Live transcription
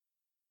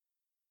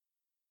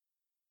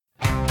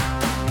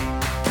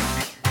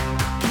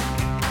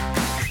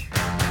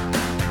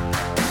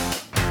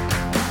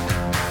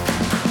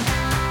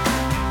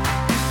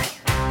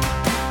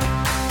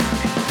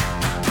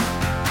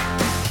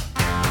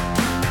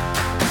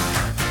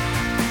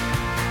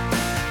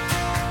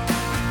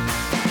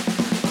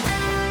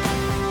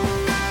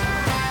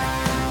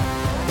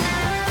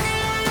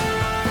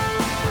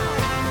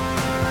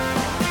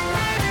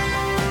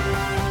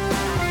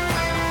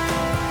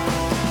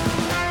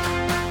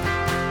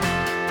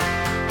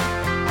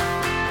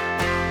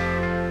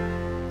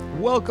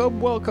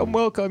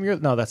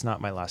welcome. No, that's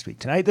not my last week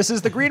tonight. This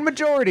is the Green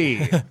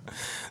Majority.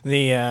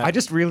 I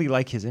just really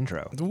like his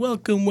intro.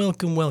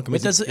 Welcome.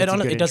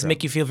 It does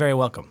make you feel very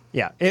welcome.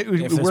 Yeah, it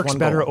works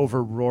better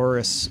over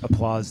roarous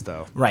applause,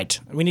 though. Right.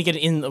 We need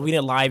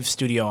a live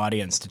studio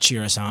audience to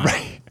cheer us on.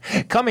 Right.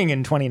 Coming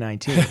in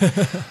 2019.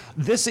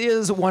 This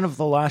is one of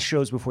the last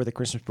shows before the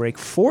Christmas break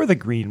for the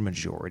Green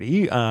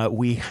Majority.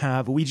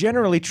 We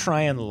generally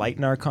try and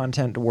lighten our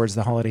content towards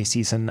the holiday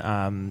season.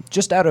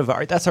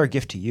 That's our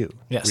gift to you.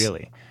 Yes.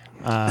 Really.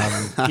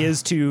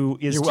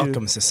 You're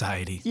welcome,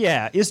 society.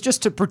 Yeah, is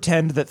just to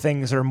pretend that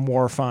things are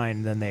more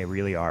fine than they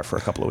really are for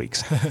a couple of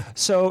weeks.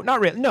 So not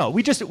really. No,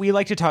 we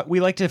like to talk.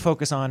 We like to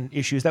focus on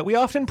issues that we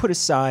often put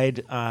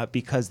aside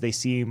because they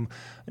seem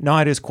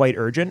not as quite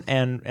urgent,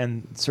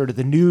 and sort of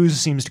the news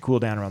seems to cool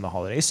down around the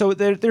holidays. So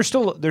there's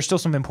still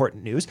some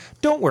important news.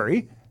 Don't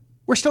worry.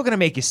 We're still going to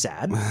make you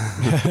sad,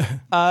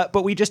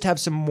 but we just have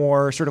some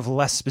more sort of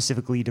less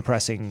specifically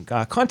depressing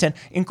content,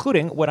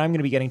 including what I'm going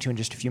to be getting to in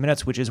just a few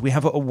minutes, which is we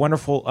have a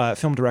wonderful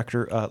film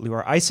director,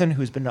 Lior Eisen,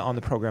 who's been on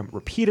the program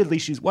repeatedly.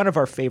 She's one of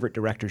our favorite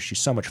directors. She's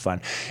so much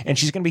fun. And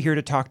she's going to be here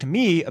to talk to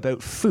me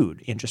about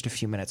food in just a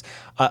few minutes.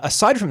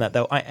 Aside from that,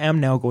 though, I am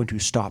now going to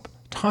stop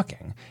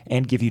talking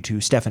and give you to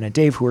Stefan and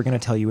Dave, who are going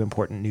to tell you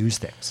important news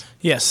things.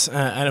 Yes,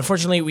 and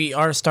unfortunately we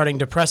are starting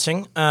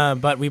depressing,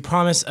 but we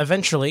promise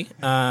eventually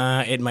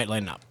it might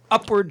lighten up.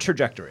 Upward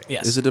trajectory.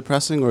 Yes. Is it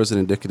depressing, or is it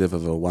indicative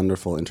of a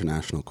wonderful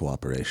international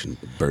cooperation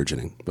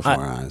burgeoning before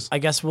our eyes? I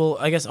guess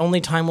only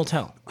time will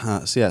tell.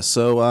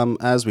 So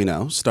as we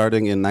know,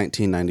 starting in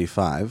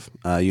 1995,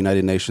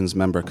 United Nations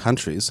member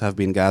countries have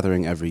been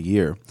gathering every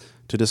year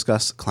to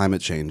discuss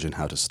climate change and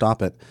how to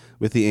stop it,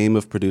 with the aim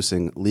of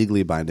producing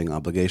legally binding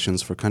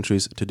obligations for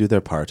countries to do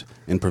their part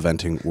in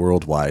preventing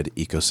worldwide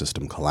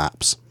ecosystem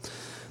collapse.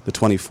 The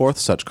 24th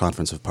such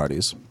Conference of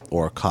Parties,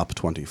 or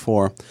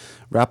COP24,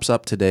 wraps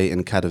up today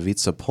in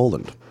Katowice,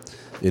 Poland.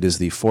 It is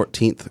the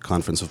 14th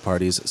Conference of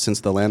Parties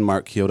since the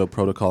landmark Kyoto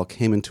Protocol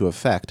came into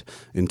effect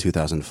in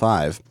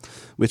 2005,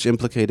 which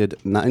implicated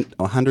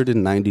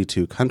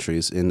 192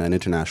 countries in an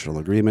international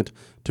agreement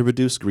to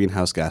reduce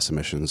greenhouse gas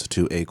emissions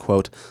to a,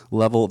 quote,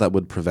 level that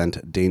would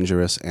prevent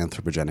dangerous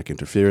anthropogenic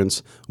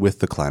interference with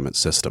the climate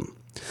system.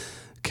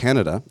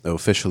 Canada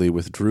officially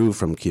withdrew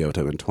from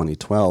Kyoto in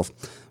 2012,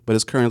 but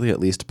is currently at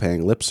least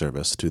paying lip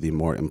service to the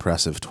more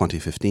impressive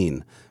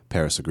 2015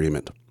 Paris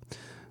Agreement.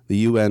 The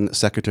UN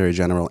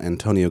Secretary-General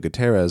Antonio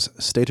Guterres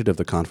stated of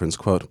the conference,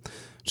 quote,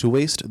 "To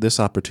waste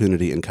this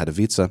opportunity in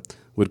Katowice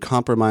would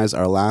compromise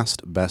our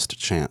last best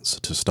chance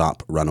to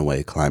stop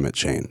runaway climate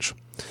change."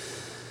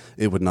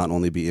 It would not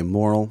only be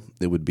immoral,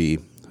 it would be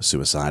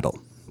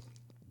suicidal.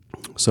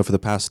 So for the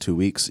past 2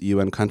 weeks,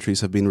 UN countries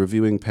have been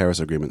reviewing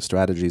Paris Agreement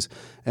strategies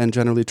and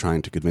generally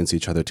trying to convince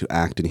each other to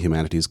act in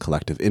humanity's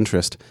collective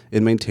interest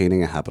in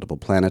maintaining a habitable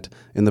planet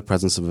in the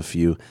presence of a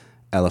few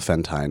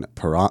elephantine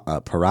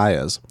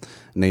pariahs,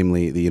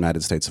 namely the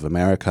United States of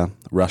America,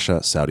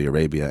 Russia, Saudi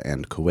Arabia,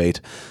 and Kuwait,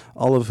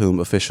 all of whom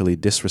officially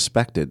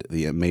disrespected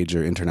the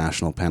major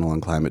International Panel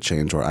on Climate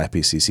Change, or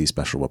IPCC,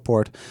 special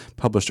report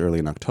published early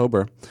in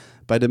October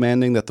by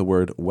demanding that the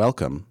word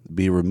welcome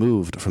be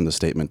removed from the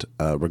statement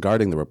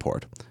regarding the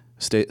report,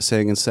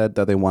 saying instead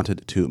that they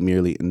wanted to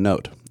merely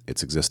note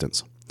its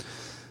existence.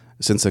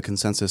 Since a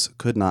consensus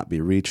could not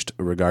be reached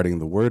regarding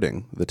the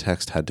wording, the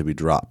text had to be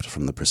dropped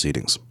from the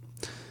proceedings.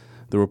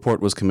 The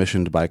report was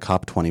commissioned by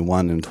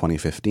COP21 in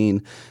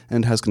 2015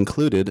 and has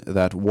concluded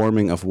that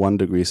warming of 1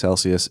 degree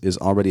Celsius is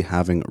already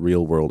having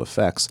real-world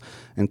effects,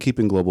 and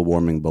keeping global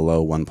warming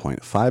below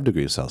 1.5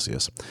 degrees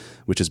Celsius,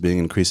 which is being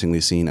increasingly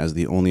seen as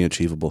the only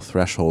achievable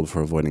threshold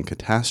for avoiding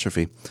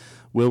catastrophe,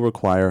 will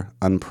require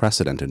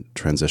unprecedented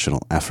transitional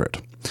effort.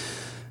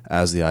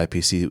 As the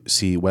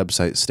IPCC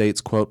website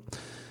states, quote,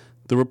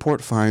 "The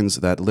report finds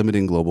that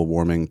limiting global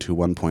warming to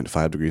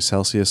 1.5 degrees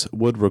Celsius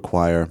would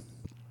require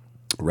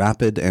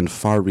rapid and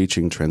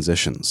far-reaching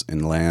transitions in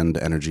land,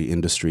 energy,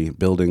 industry,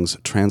 buildings,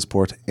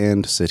 transport,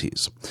 and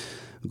cities.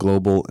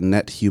 Global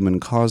net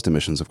human-caused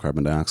emissions of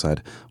carbon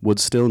dioxide would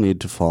still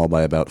need to fall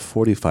by about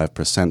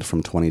 45%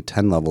 from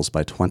 2010 levels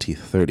by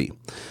 2030,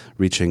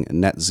 reaching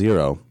net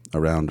zero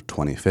around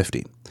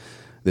 2050.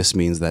 This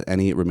means that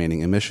any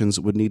remaining emissions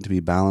would need to be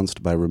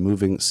balanced by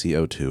removing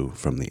CO2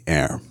 from the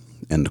air."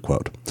 End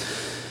quote.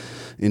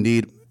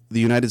 Indeed, the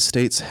United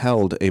States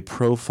held a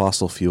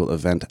pro-fossil fuel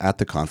event at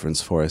the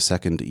conference for a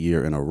second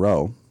year in a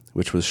row,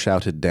 which was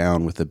shouted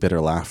down with the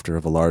bitter laughter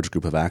of a large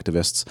group of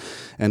activists,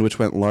 and which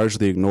went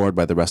largely ignored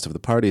by the rest of the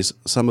parties,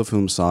 some of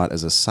whom saw it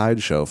as a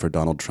sideshow for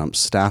Donald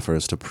Trump's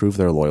staffers to prove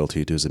their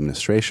loyalty to his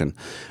administration,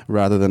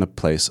 rather than a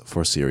place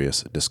for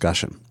serious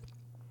discussion.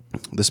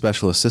 The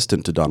special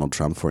assistant to Donald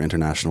Trump for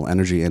international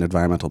energy and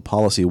environmental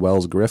policy,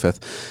 Wells Griffith,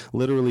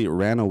 literally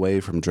ran away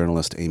from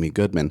journalist Amy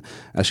Goodman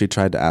as she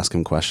tried to ask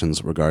him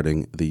questions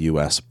regarding the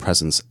U.S.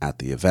 presence at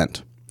the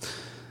event.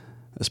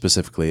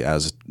 Specifically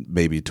as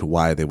maybe to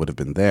why they would have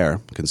been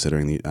there,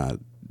 considering the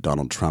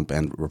Donald Trump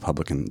and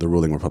the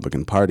ruling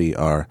Republican Party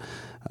are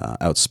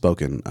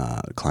outspoken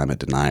climate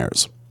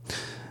deniers.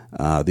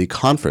 The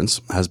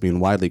conference has been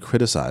widely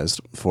criticized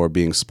for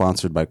being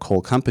sponsored by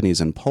coal companies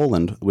in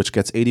Poland, which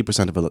gets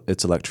 80% of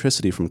its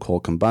electricity from coal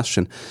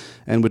combustion,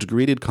 and which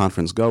greeted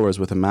conference goers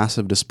with a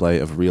massive display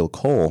of real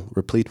coal,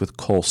 replete with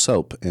coal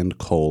soap and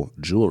coal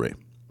jewelry.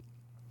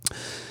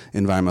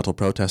 Environmental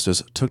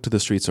protesters took to the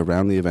streets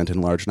around the event in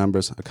large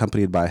numbers,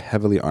 accompanied by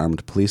heavily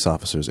armed police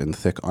officers in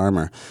thick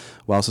armor,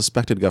 while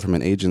suspected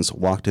government agents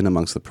walked in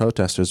amongst the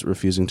protesters,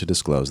 refusing to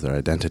disclose their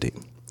identity.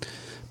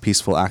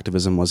 Peaceful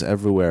activism was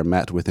everywhere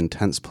met with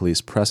intense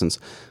police presence,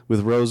 with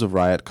rows of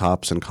riot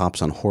cops and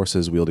cops on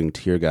horses wielding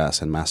tear gas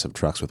and massive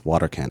trucks with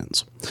water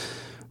cannons.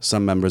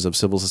 Some members of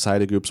civil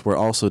society groups were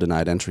also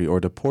denied entry or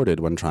deported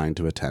when trying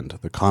to attend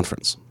the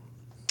conference.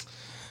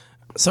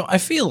 So I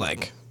feel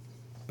like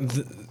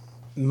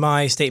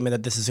my statement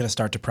that this is going to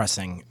start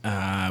depressing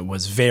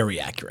was very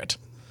accurate.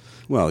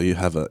 Well, you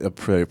have a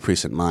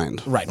prescient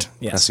mind. Right.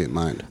 Yes. Prescient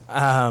mind.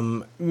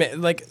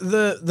 Like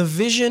the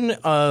vision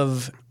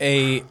of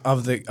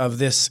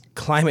this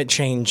climate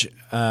change,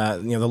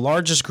 the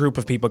largest group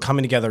of people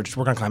coming together to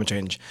work on climate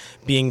change,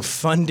 being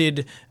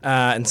funded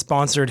and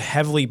sponsored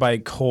heavily by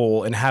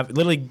coal, and have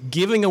literally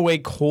giving away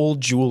coal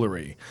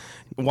jewelry.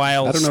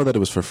 While I don't know that it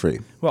was for free.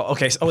 Well,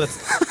 okay, so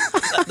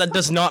that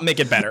does not make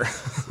it better.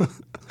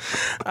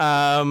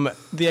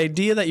 The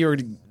idea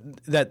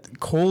that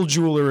coal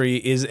jewelry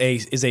is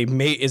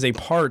a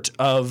part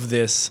of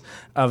this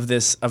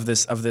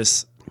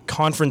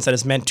conference that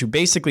is meant to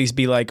basically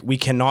be like, we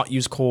cannot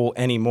use coal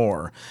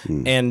anymore,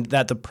 and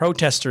that the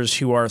protesters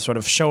who are sort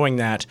of showing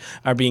that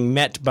are being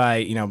met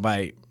by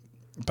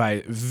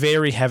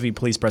very heavy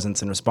police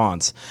presence in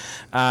response,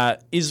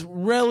 is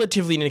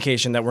relatively an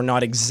indication that we're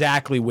not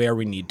exactly where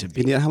we need to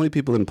be. And yet, how many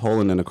people in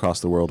Poland and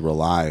across the world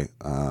rely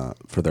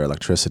for their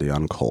electricity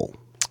on coal?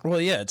 Well,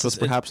 yeah, it's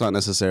perhaps not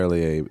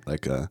necessarily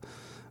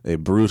a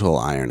brutal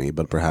irony,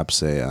 but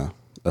perhaps a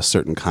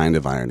certain kind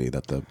of irony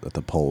that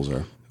the Poles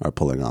are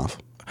pulling off.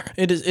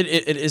 It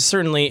is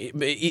certainly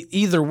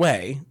either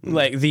way.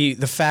 Like the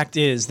fact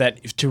is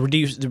that to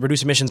reduce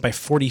emissions by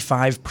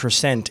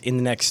 45% in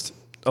the next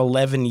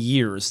 11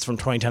 years from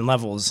 2010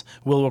 levels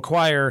will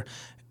require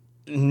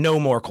no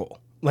more coal.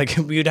 Like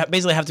we'd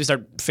basically have to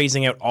start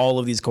phasing out all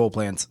of these coal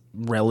plants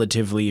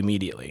relatively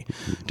immediately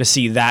to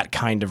see that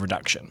kind of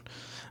reduction.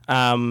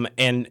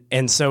 And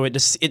so it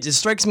just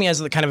strikes me as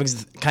the kind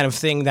of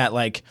thing that,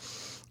 like,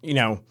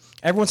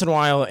 every once in a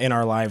while in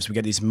our lives we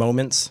get these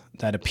moments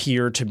that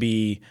appear to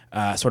be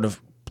sort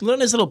of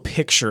little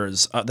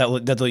pictures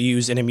that they'll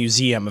use in a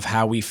museum of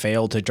how we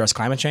fail to address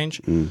climate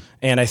change.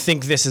 And I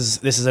think this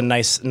is a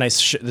nice.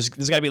 There's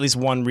got to be at least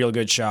one real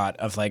good shot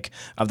of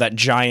that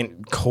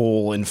giant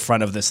coal in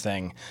front of this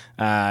thing.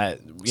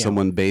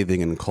 Someone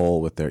bathing in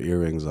coal with their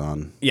earrings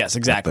on. Yes,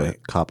 exactly. At the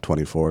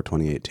COP24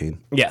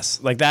 2018.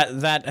 Yes, like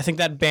that. I think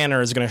that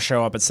banner is going to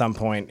show up at some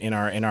point in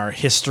our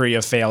history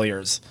of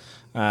failures.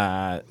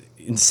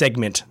 In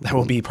segment that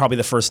will be probably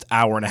the first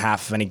hour and a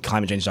half of any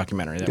climate change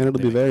documentary. And it'll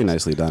be very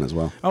nicely done as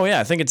well. Oh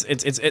yeah, I think it's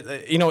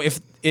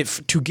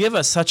if to give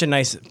us such a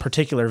nice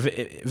particular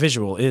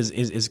visual is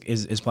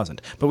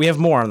pleasant. But we have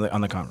more on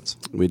the conference.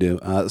 We do.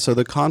 So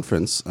the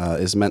conference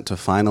is meant to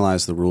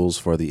finalize the rules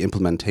for the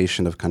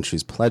implementation of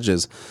countries'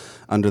 pledges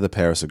under the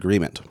Paris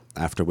Agreement,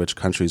 after which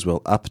countries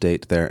will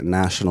update their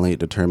nationally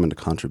determined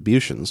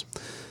contributions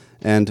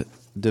and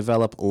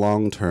develop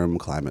long-term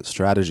climate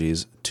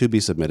strategies to be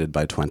submitted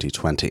by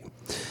 2020.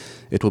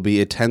 It will be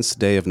a tense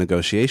day of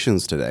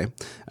negotiations today,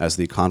 as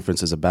the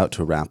conference is about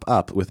to wrap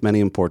up with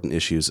many important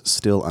issues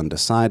still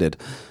undecided,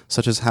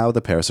 such as how the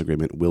Paris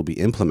Agreement will be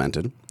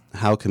implemented,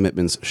 how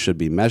commitments should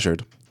be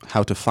measured,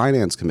 how to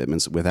finance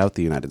commitments without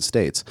the United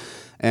States,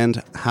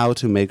 and how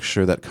to make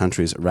sure that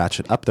countries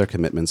ratchet up their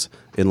commitments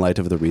in light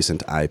of the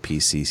recent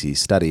IPCC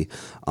study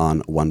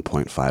on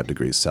 1.5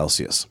 degrees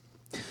Celsius.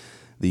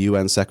 The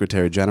UN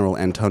Secretary-General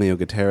Antonio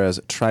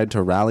Guterres tried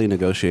to rally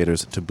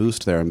negotiators to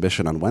boost their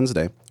ambition on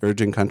Wednesday,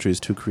 urging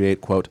countries to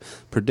create, quote,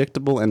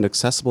 predictable and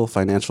accessible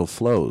financial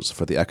flows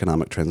for the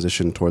economic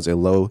transition towards a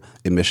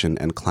low-emission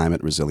and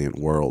climate-resilient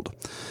world.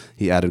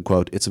 He added,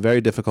 quote, it's very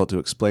difficult to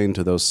explain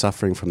to those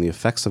suffering from the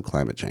effects of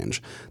climate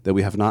change that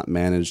we have not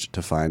managed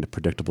to find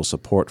predictable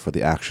support for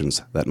the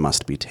actions that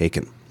must be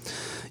taken.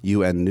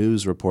 UN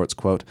News reports,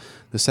 quote,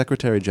 the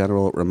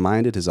Secretary-General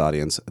reminded his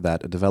audience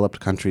that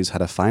developed countries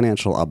had a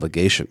financial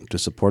obligation to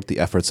support the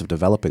efforts of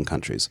developing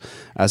countries,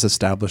 as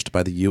established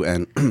by the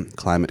UN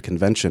Climate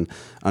Convention,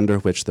 under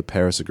which the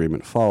Paris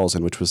Agreement falls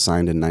and which was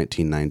signed in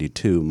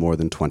 1992, more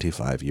than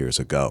 25 years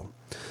ago.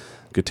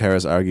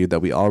 Guterres argued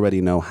that we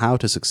already know how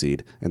to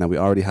succeed and that we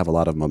already have a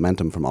lot of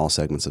momentum from all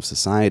segments of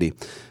society,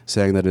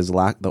 saying that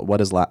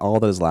all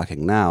that is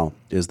lacking now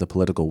is the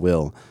political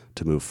will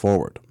to move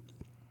forward.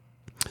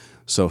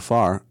 So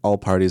far, all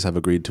parties have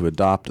agreed to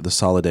adopt the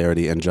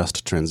Solidarity and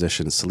Just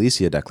Transition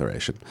Silesia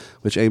Declaration,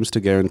 which aims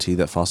to guarantee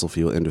that fossil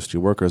fuel industry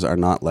workers are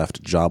not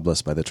left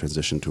jobless by the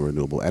transition to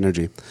renewable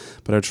energy,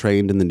 but are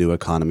trained in the new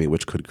economy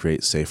which could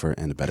create safer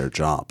and better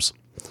jobs.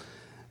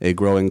 A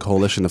growing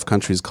coalition of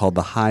countries called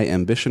the High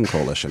Ambition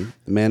Coalition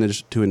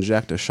managed to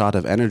inject a shot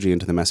of energy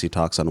into the messy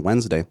talks on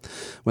Wednesday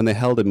when they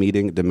held a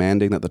meeting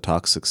demanding that the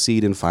talks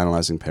succeed in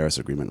finalizing Paris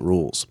Agreement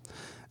rules.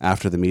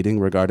 After the meeting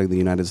regarding the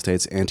United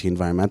States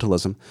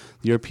anti-environmentalism,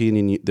 the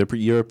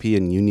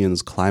European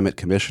Union's climate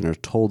commissioner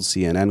told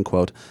CNN,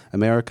 quote,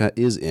 "America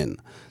is in.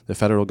 The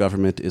federal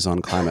government is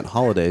on climate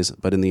holidays,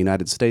 but in the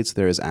United States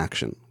there is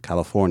action.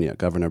 California,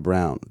 Governor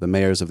Brown, the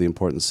mayors of the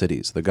important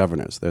cities, the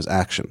governors, there's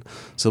action.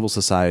 Civil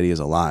society is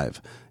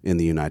alive in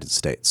the United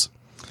States."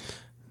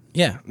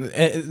 Yeah,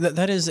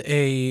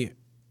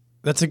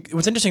 what's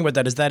interesting about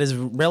that is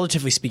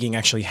relatively speaking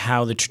actually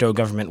how the Trudeau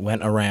government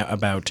went around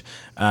about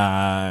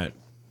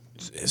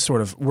sort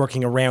of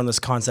working around this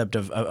concept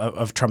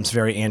of Trump's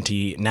very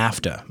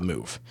anti-NAFTA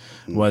move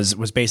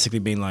was basically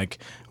being like,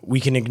 we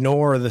can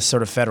ignore the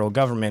sort of federal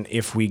government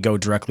if we go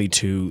directly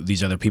to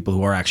these other people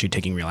who are actually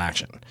taking real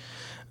action.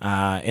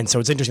 And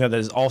so it's interesting that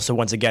is also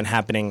once again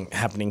happening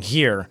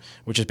here,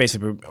 which is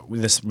basically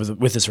with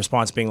this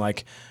response being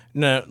like,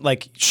 no,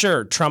 like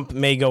sure, Trump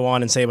may go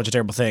on and say a bunch of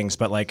terrible things,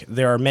 but like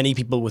there are many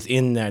people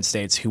within the United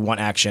States who want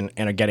action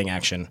and are getting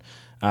action.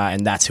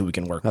 And that's who we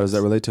can work with. How does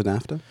that relate to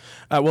NAFTA?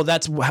 Well,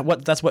 that's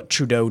what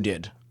Trudeau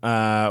did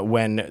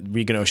when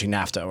renegotiating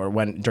NAFTA, or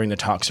when during the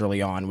talks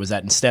early on, was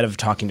that instead of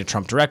talking to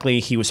Trump directly,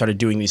 he started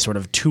doing these sort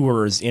of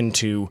tours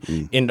into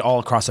all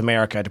across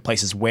America to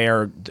places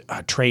where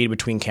trade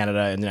between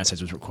Canada and the United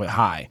States was quite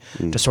high,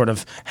 to sort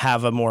of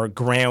have a more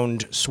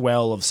ground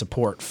swell of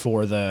support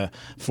for the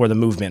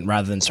movement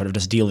rather than sort of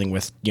just dealing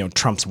with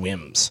Trump's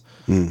whims.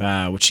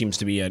 Which seems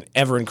to be an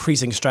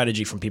ever-increasing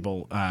strategy from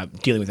people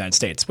dealing with the United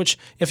States, which,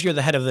 if you're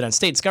the head of the United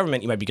States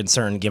government, you might be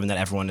concerned given that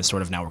everyone is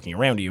sort of now working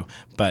around you,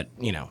 but,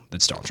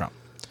 that's Donald Trump.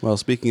 Well,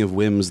 speaking of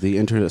whims, The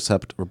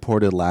Intercept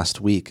reported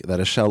last week that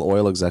a Shell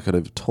oil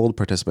executive told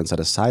participants at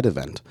a side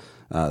event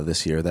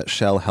this year that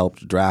Shell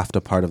helped draft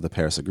a part of the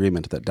Paris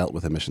Agreement that dealt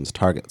with emissions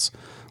targets,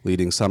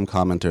 leading some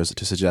commenters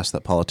to suggest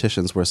that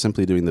politicians were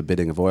simply doing the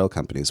bidding of oil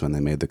companies when they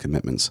made the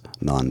commitments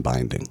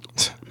non-binding.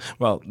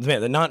 Well,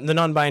 the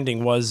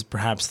non-binding was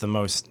perhaps the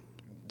most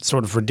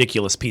sort of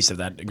ridiculous piece of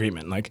that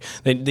agreement. Like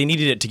they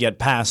needed it to get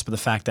passed, but the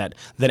fact that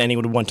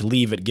anyone would want to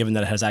leave it, given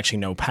that it has actually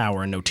no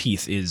power and no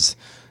teeth, is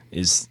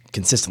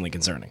consistently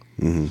concerning.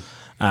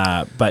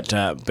 But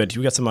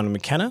you got someone on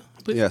McKenna?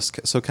 Yes.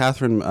 So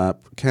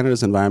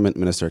Canada's Environment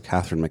Minister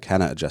Catherine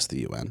McKenna addressed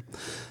the UN.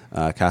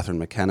 Catherine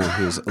McKenna,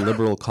 whose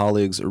Liberal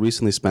colleagues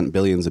recently spent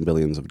billions and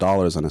billions of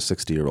dollars on a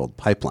 60-year-old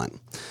pipeline.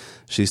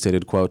 She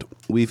stated, quote,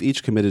 "We've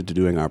each committed to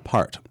doing our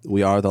part.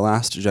 We are the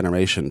last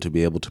generation to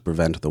be able to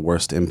prevent the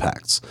worst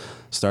impacts.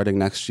 Starting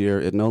next year,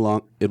 it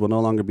will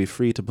no longer be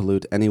free to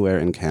pollute anywhere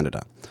in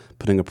Canada.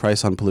 Putting a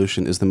price on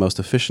pollution is the most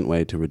efficient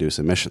way to reduce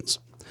emissions."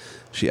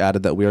 She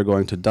added that we are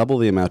going to double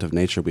the amount of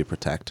nature we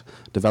protect,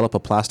 develop a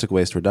plastic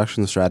waste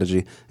reduction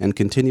strategy, and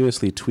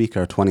continuously tweak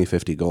our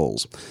 2050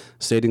 goals,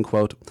 stating,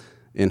 quote,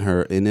 in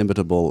her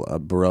inimitable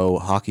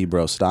hockey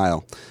bro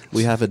style,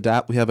 we have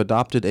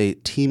adopted a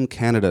Team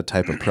Canada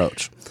type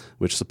approach,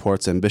 which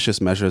supports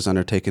ambitious measures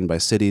undertaken by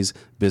cities,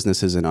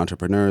 businesses, and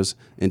entrepreneurs,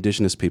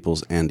 Indigenous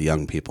peoples, and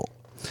young people.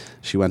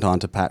 She went on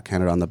to pat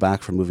Canada on the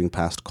back for moving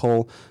past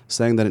coal,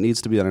 saying that it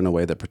needs to be done in a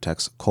way that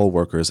protects coal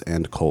workers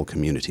and coal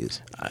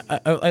communities.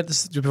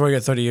 Before we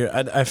get 30 years,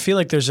 I feel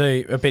like there's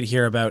a bit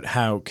here about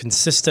how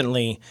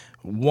consistently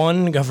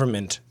one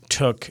government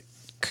took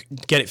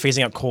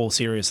phasing out coal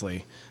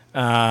seriously.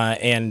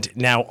 And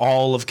now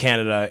all of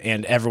Canada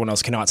and everyone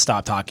else cannot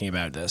stop talking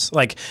about this.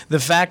 Like the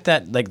fact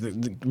that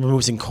the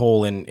removing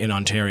coal in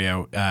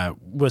Ontario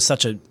was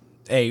such a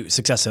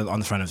success on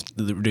the front of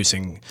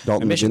reducing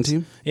Dalton emissions.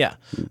 McGuinty? Yeah,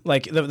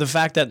 like the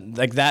fact that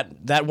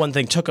that one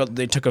thing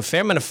they took a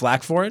fair amount of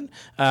flack for it.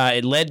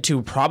 It led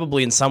to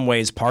probably in some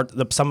ways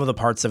some of the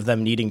parts of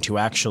them needing to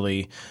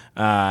actually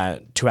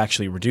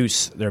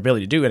reduce their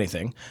ability to do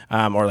anything,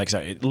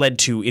 it led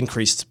to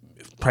increased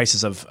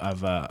prices of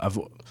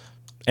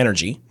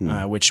energy,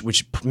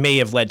 which may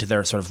have led to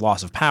their sort of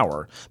loss of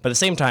power. But at the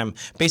same time,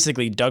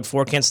 basically, Doug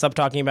Ford can't stop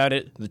talking about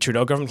it. The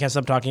Trudeau government can't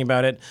stop talking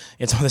about it.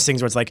 It's one of those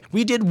things where it's like,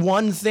 we did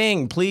one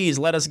thing, please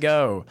let us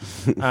go.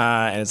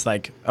 And it's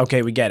like,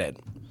 okay, we get it.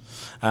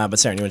 But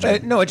Sarah, you want to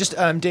jump? No,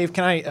 Dave,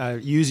 can I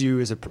use you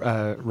as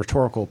a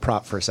rhetorical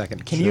prop for a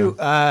second? Can you,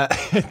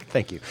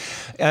 thank you,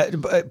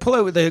 pull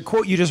out the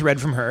quote you just read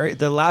from her.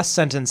 The last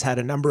sentence had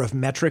a number of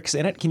metrics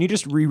in it. Can you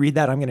just reread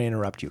that? I'm going to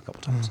interrupt you a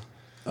couple times.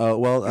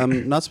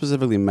 Not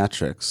specifically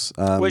metrics.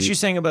 What she's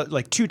saying about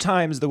 2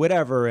 times the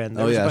whatever, and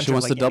she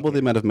wants to double the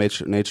amount of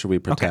nature we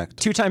protect.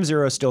 Okay. 2 times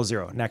 0 is still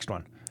 0. Next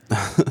one.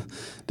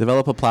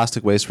 Develop a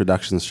plastic waste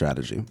reduction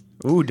strategy.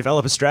 Ooh,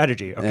 develop a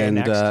strategy. Okay, and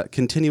next.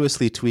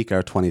 Continuously tweak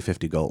our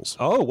 2050 goals.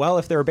 Oh, well,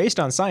 if they were based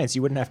on science,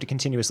 you wouldn't have to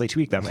continuously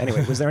tweak them.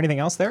 Anyway, was there anything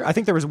else there? I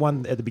think there was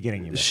one at the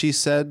beginning. She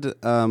said,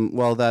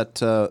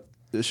 that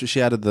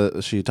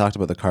she talked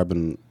about the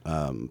carbon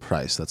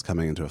price that's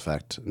coming into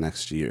effect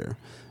next year,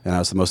 and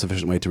how it's the most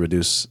efficient way to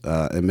reduce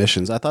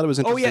emissions. I thought it was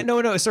interesting. Oh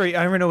yeah, no, sorry,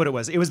 I remember what it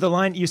was. It was the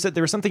line you said.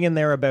 There was something in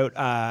there about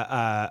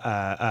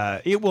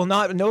it will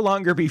no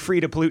longer be free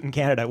to pollute in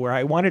Canada. Where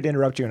I wanted to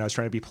interrupt you, and I was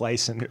trying to be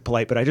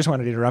polite, but I just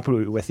wanted to interrupt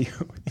you with you.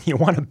 You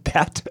want to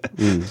bet?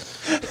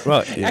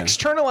 Well, yeah.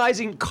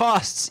 Externalizing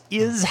costs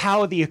is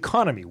how the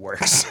economy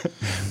works.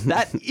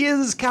 That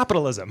is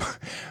capitalism.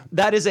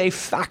 That is a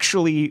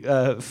factually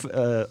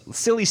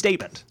silly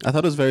statement. I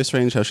thought it was very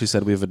strange how she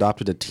said we've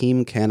adopted a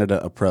Team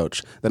Canada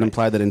approach that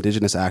implied that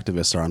Indigenous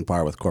activists are on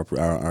par with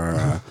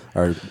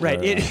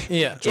Right. It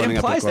joining up with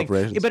implies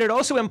corporations. but it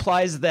also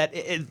implies that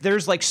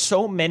there's like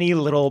so many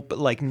little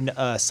like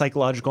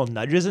psychological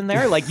nudges in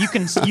there. Like you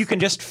can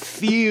just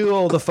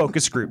feel the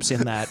focus groups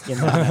in that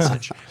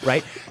message,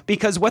 right?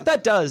 Because what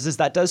that does is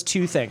that does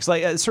two things.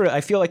 Like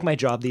I feel like my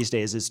job these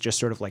days is just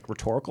sort of like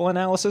rhetorical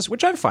analysis,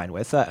 which I'm fine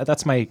with.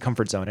 That's my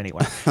comfort zone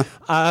anyway.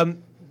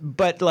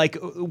 But like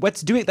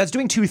that's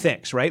doing two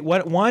things, right?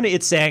 One,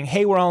 it's saying,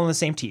 hey, we're all on the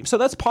same team. So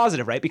that's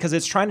positive, right? Because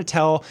it's trying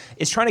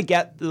to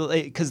get,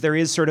 because there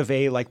is sort of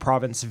a like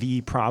province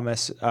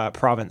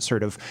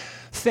sort of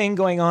thing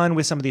going on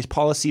with some of these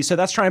policies. So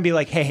that's trying to be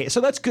like, hey,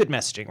 so that's good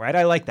messaging, right?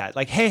 I like that.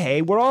 Like,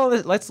 hey, we're all,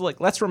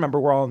 let's remember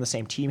we're all on the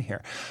same team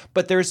here.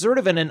 But there's sort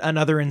of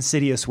another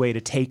insidious way to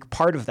take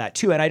part of that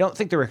too. And I don't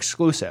think they're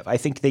exclusive. I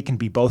think they can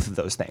be both of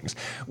those things,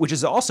 which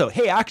is also,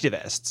 hey,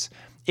 activists,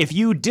 if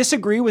you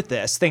disagree with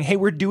this thing, hey,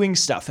 we're doing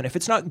stuff, and if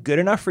it's not good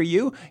enough for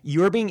you,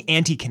 you're being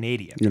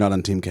anti-Canadian. You're not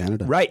on Team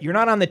Canada. Right. You're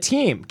not on the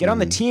team. Get on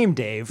the team,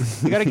 Dave.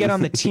 You got to get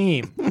on the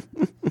team.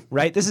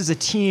 Right? This is a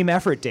team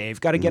effort,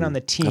 Dave. Got to get on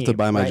the team. I have to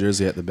buy my right?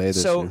 jersey at the Bay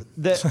this year.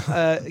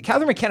 So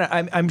Catherine McKenna,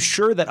 I'm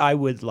sure that I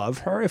would love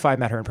her if I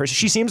met her in person.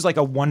 She seems like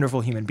a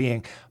wonderful human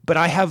being, but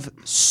I have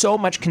so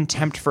much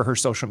contempt for her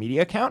social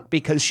media account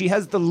because she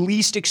has the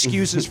least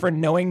excuses for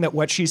knowing that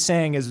what she's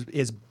saying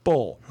is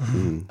bull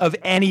of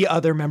any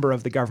other member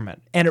of the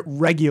government, and it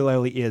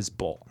regularly is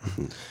bull.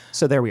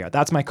 So there we are.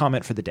 That's my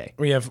comment for the day.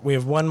 We have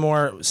one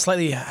more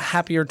slightly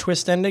happier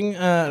twist ending.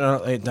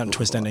 Not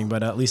twist ending,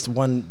 but at least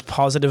one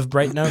positive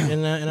bright note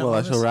in Well,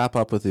 I shall wrap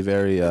up with the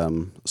very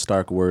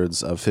stark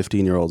words of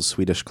 15-year-old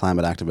Swedish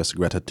climate activist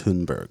Greta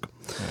Thunberg.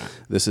 Yeah.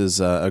 This is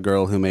a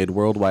girl who made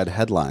worldwide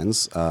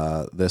headlines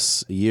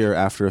this year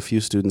after a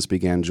few students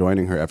began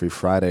joining her every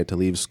Friday to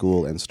leave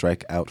school and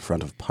strike out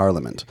front of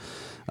Parliament,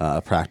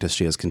 a practice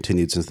she has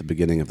continued since the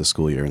beginning of the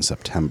school year in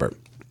September.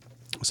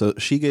 So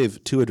she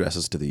gave two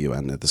addresses to the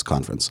UN at this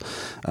conference.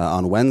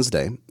 On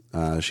Wednesday,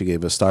 she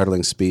gave a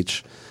startling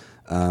speech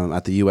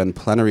at the UN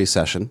plenary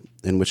session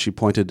in which she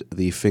pointed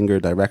the finger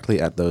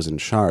directly at those in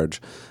charge.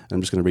 And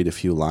I'm just going to read a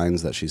few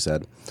lines that she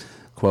said.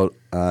 Quote,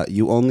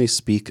 you only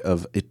speak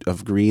of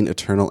green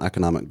eternal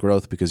economic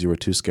growth because you were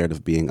too scared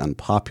of being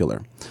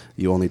unpopular.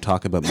 You only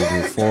talk about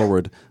moving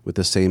forward with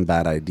the same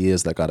bad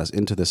ideas that got us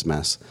into this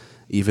mess,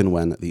 even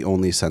when the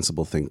only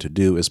sensible thing to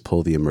do is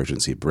pull the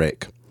emergency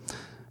brake.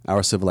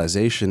 Our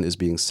civilization is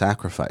being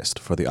sacrificed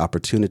for the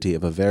opportunity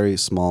of a very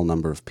small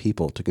number of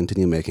people to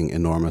continue making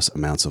enormous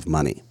amounts of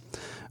money.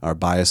 Our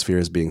biosphere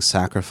is being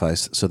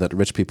sacrificed so that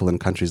rich people in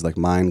countries like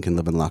mine can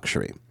live in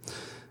luxury.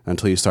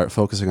 Until you start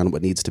focusing on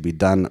what needs to be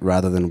done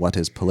rather than what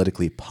is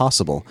politically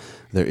possible,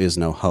 there is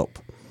no hope.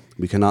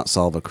 We cannot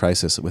solve a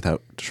crisis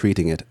without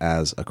treating it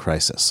as a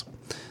crisis.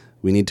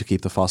 We need to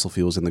keep the fossil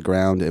fuels in the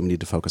ground, and we need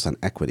to focus on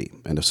equity.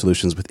 And if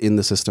solutions within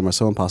the system are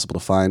so impossible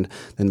to find,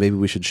 then maybe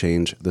we should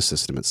change the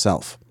system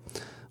itself.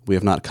 We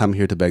have not come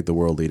here to beg the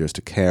world leaders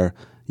to care.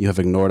 You have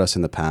ignored us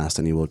in the past,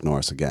 and you will ignore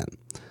us again.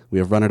 We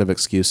have run out of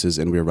excuses,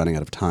 and we are running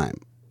out of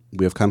time.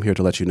 We have come here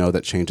to let you know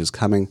that change is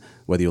coming,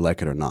 whether you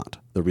like it or not.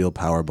 The real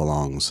power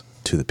belongs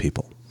to the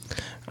people.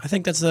 I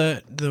think that's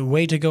the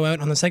way to go out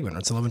on the segment.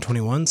 It's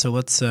 11:21, so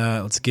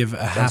let's give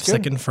a half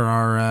second for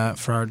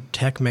our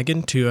tech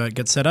Megan to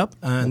get set up,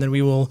 and then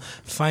we will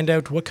find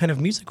out what kind of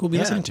music we'll be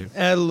listening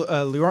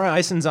to. Laura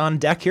Eison's on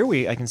deck here.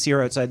 I can see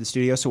her outside the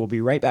studio, so we'll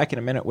be right back in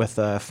a minute with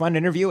a fun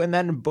interview,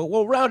 but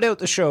we'll round out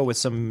the show with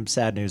some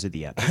sad news at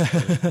the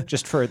end,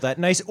 just for that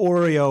nice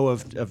Oreo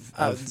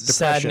of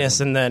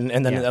sadness and then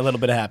a little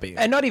bit of happy,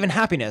 and not even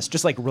happiness,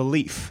 just like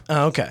relief.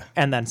 Oh, okay,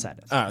 and then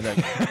sadness. Oh, there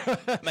you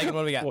go. Megan,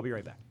 what do we got? We'll be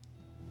right back.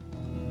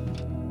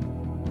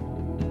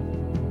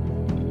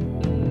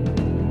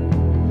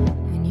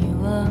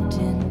 Walked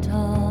in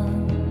tall.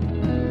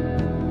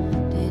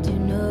 Did you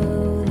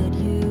know that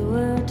you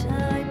were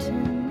tied to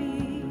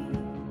me?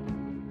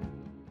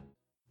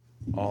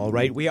 All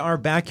right, we are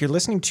back. You're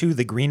listening to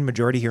The Green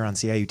Majority here on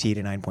CIUT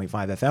 89.5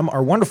 FM,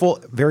 our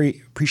wonderful,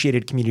 very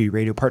appreciated community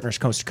radio partners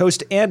coast to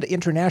coast and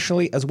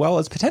internationally, as well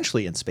as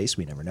potentially in space,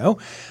 we never know,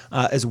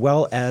 as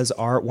well as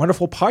our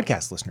wonderful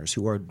podcast listeners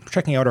who are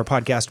checking out our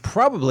podcast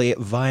probably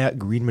via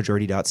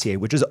greenmajority.ca,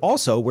 which is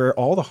also where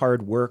all the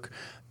hard work,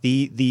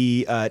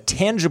 the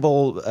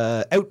tangible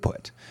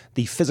output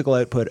the physical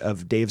output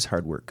of Dave's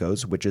hard work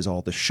goes, which is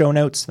all the show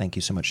notes. Thank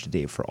you so much to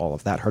Dave for all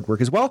of that hard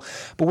work as well.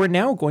 But we're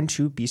now going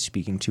to be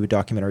speaking to a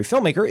documentary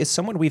filmmaker. It's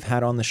someone we've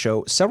had on the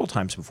show several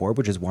times before,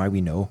 which is why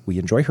we know we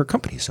enjoy her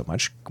company so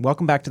much.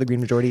 Welcome back to The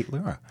Green Majority,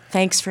 Leora.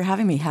 Thanks for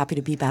having me. Happy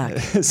to be back.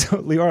 So,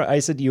 Leora, I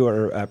said you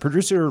are a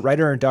producer,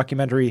 writer, and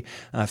documentary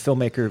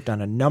filmmaker. You've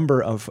done a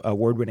number of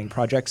award-winning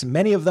projects.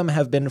 Many of them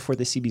have been for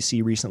the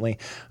CBC recently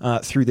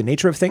through the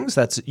nature of things.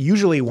 That's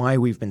usually why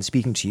we've been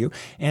speaking to you.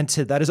 And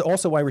that is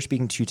also why we're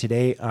speaking to you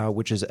today,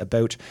 which is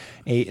about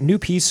a new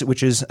piece,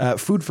 which is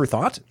Food for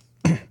Thought.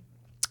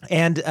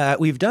 And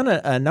we've done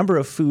a number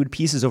of food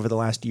pieces over the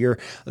last year.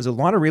 There's a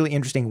lot of really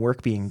interesting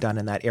work being done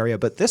in that area,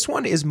 but this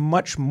one is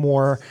much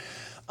more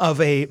of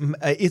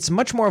it's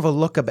much more of a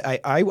look.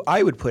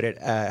 I would put it,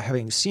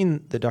 having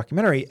seen the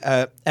documentary,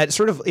 at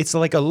sort of, it's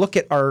like a look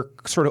at our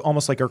sort of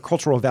almost like our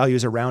cultural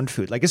values around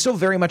food. Like it's still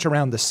very much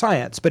around the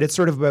science, but it's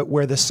sort of about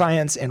where the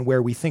science and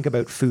where we think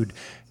about food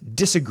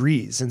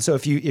disagrees. And so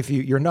if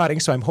you're nodding,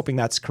 so I'm hoping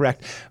that's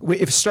correct.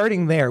 If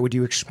starting there, would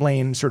you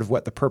explain sort of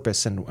what the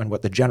purpose and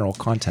what the general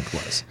content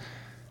was?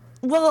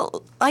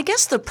 Well, I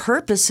guess the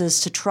purpose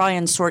is to try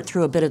and sort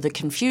through a bit of the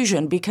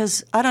confusion,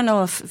 because I don't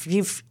know if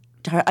you've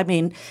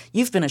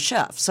been a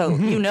chef, so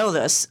you know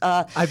this.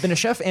 I've been a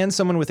chef and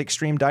someone with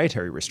extreme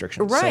dietary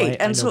restrictions.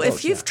 Right. So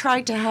if you've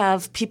tried to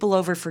have people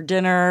over for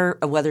dinner,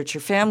 whether it's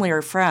your family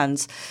or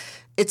friends,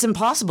 it's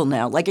impossible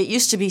now. Like it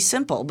used to be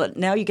simple, but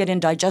now you get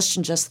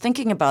indigestion just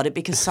thinking about it,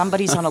 because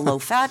somebody's on a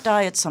low-fat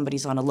diet,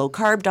 somebody's on a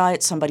low-carb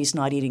diet, somebody's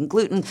not eating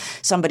gluten,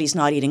 somebody's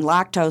not eating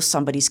lactose,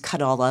 somebody's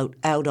cut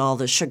out all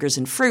the sugars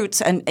and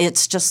fruits, and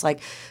it's just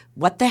like,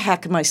 what the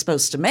heck am I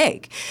supposed to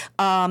make?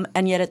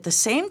 And yet at the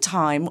same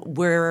time,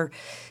 we're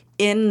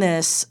in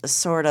this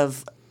sort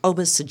of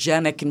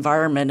obesogenic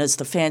environment, is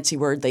the fancy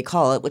word they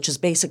call it, which is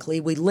basically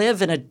we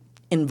live in an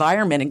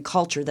environment and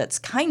culture that's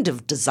kind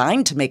of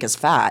designed to make us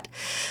fat.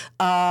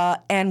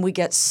 And we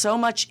get so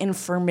much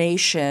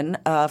information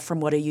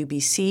from what a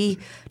UBC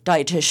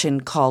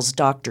dietitian calls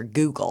Dr.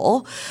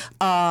 Google,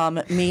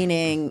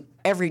 meaning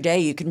every day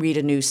you can read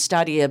a new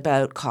study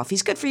about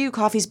coffee's good for you,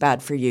 coffee's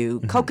bad for you,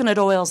 coconut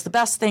oil's the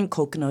best thing,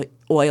 coconut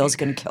oil is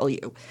going to kill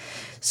you.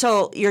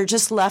 So you're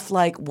just left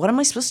like, what am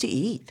I supposed to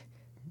eat?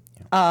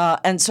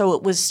 And so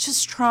it was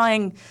just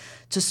trying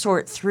to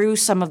sort through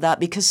some of that,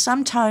 because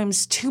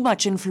sometimes too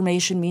much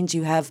information means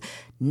you have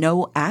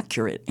no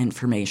accurate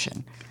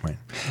information. Right.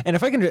 And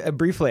if I can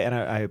briefly, and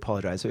I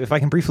apologize, if I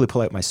can briefly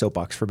pull out my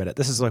soapbox for a minute,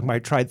 this is like my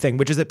tried thing,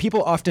 which is that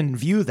people often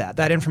view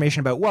that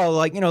information about, well,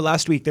 like,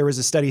 last week there was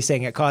a study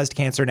saying it caused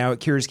cancer, now it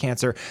cures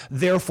cancer,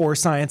 therefore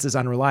science is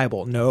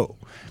unreliable. No.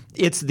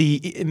 It's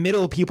the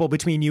middle people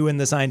between you and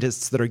the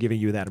scientists that are giving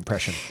you that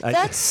impression.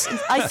 I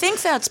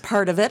think that's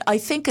part of it. I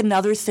think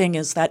another thing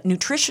is that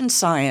nutrition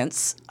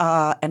science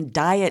and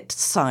diet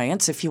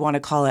science, if you want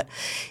to call it,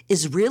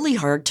 is really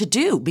hard to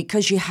do,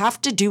 because you have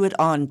to do it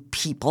on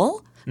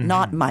people.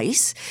 Not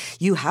mice.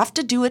 You have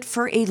to do it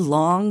for a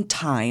long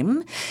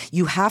time.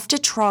 You have to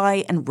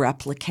try and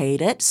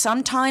replicate it.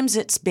 Sometimes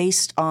it's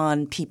based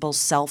on people's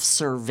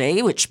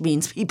self-survey, which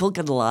means people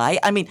can lie.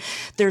 I mean,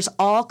 there's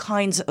all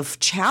kinds of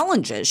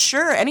challenges.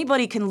 Sure,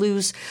 anybody can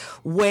lose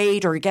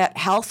weight or get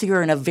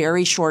healthier in a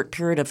very short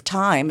period of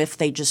time if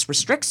they just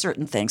restrict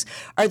certain things.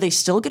 Are they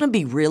still going to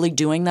be really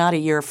doing that a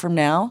year from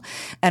now?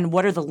 And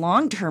what are the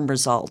long-term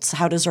results?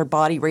 How does our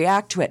body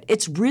react to it?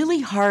 It's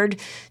really hard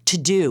to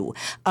do.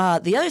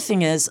 The other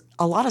thing is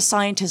a lot of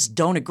scientists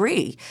don't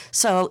agree.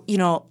 So,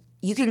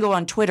 you can go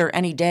on Twitter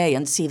any day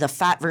and see the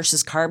fat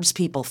versus carbs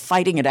people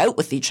fighting it out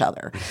with each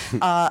other.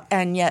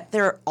 And yet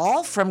they're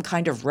all from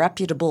kind of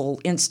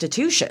reputable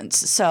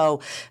institutions.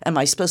 So am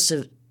I supposed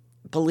to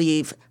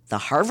believe the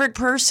Harvard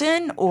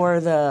person or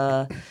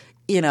the,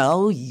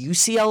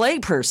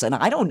 UCLA person?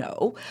 I don't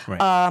know.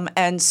 Right.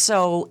 And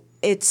so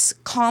it's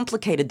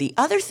complicated. The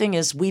other thing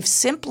is we've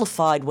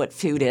simplified what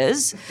food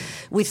is.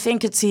 We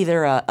think it's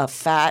either a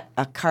fat,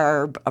 a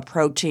carb, a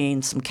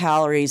protein, some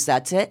calories,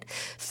 that's it.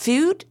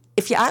 Food,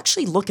 if you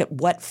actually look at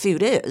what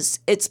food is,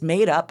 it's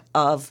made up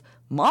of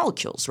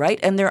molecules, right?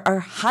 And there are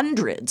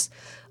hundreds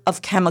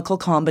of chemical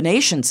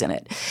combinations in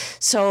it.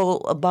 So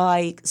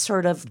by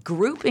sort of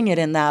grouping it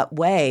in that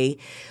way,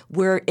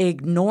 we're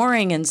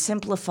ignoring and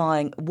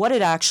simplifying what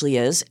it actually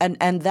is.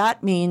 And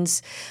that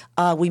means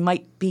we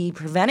might be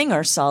preventing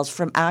ourselves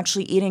from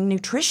actually eating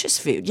nutritious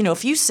food.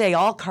 If you say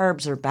all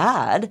carbs are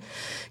bad,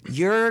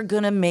 you're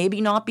going to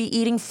maybe not be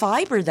eating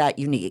fiber that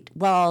you need.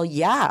 Well,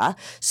 yeah,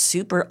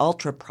 super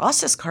ultra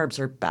processed carbs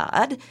are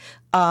bad,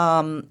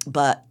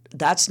 but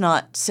that's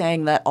not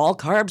saying that all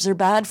carbs are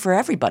bad for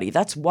everybody.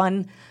 That's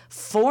one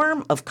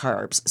form of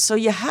carbs. So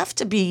you have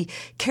to be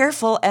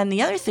careful. And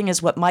the other thing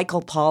is what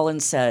Michael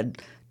Pollan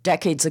said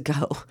decades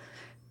ago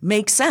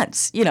makes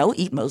sense.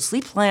 Eat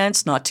mostly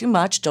plants, not too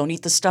much. Don't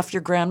eat the stuff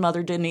your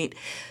grandmother didn't eat.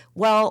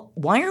 Well,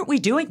 why aren't we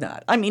doing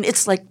that? I mean,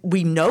 it's like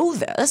we know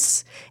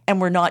this and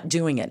we're not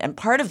doing it. And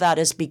part of that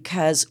is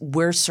because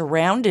we're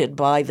surrounded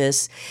by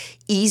this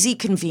easy,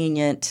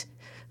 convenient,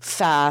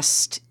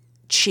 fast,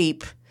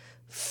 cheap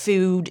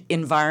food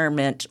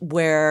environment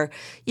where,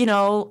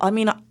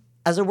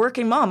 as a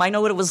working mom, I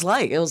know what it was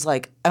like. It was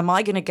like, am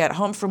I going to get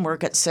home from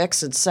work at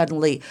 6 and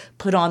suddenly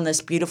put on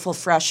this beautiful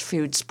fresh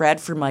food spread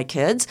for my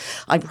kids?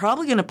 I'm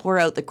probably going to pour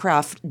out the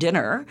Kraft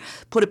dinner,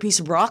 put a piece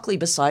of broccoli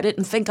beside it,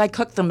 and think I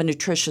cooked them a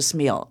nutritious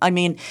meal. I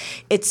mean,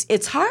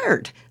 it's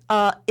hard.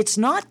 It's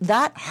not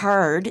that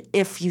hard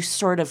if you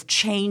sort of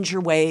change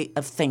your way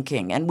of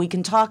thinking. And we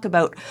can talk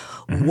about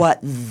what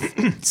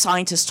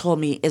scientists told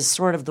me is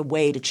sort of the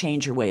way to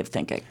change your way of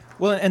thinking.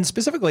 Well, and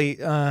specifically,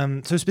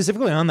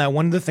 specifically on that,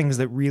 one of the things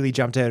that really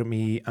jumped out at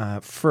me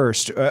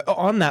first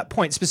on that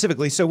point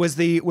specifically, so was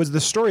the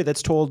story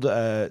that's told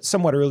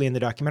somewhat early in the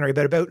documentary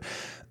about.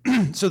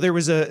 So there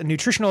was a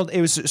nutritional. It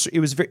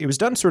was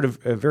done sort of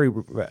very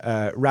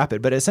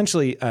rapid, but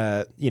essentially,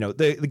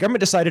 the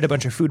government decided a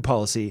bunch of food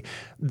policy.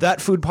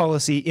 That food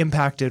policy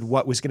impacted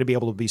what was going to be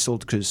able to be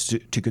sold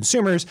to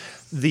consumers.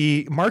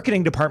 The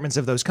marketing departments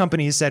of those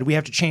companies said we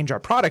have to change our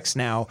products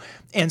now,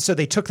 and so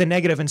they took the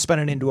negative and spun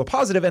it into a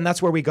positive, and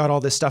that's where we got all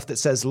this stuff that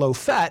says low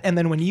fat. And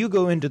then when you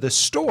go into the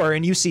store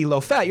and you see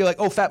low fat, you're like,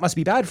 oh, fat must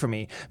be bad for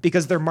me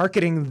because they're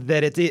marketing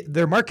that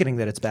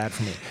it's bad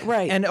for me.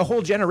 Right. And a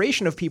whole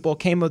generation of people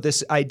came with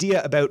this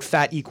idea about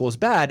fat equals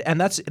bad,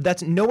 and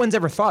that's no one's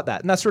ever thought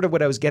that. And that's sort of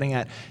what I was getting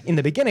at in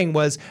the beginning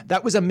was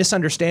that was a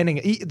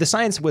misunderstanding. The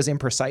science was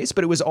imprecise,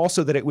 but it was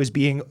also that it was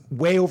being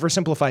way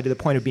oversimplified to the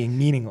point of being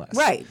meaningless.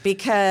 Right,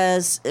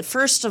 because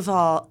first of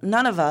all,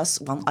 none of us,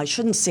 well, I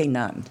shouldn't say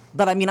none,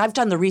 but I mean, I've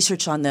done the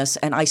research on this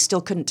and I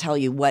still couldn't tell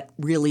you what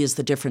really is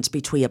the difference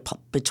between a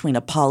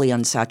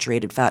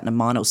polyunsaturated fat and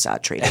a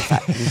monosaturated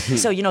fat.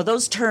 So,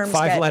 those terms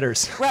Five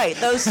letters. Right,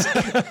 those,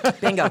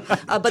 bingo.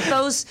 But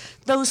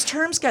those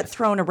terms get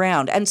thrown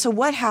around. And so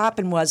what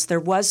happened was there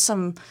was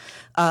some,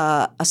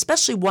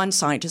 especially one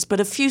scientist, but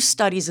a few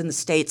studies in the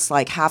States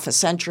like half a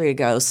century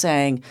ago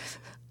saying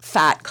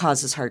fat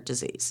causes heart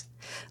disease.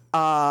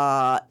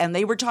 And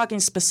they were talking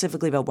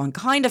specifically about one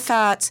kind of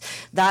fats.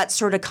 That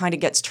sort of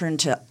gets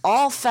turned to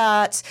all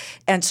fats.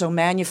 And so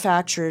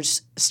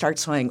manufacturers start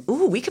saying,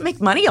 ooh, we can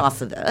make money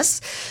off of this.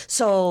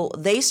 So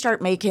they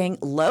start making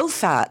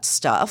low-fat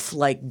stuff,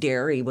 like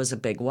dairy was a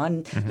big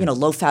one,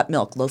 low-fat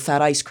milk,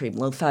 low-fat ice cream,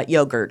 low-fat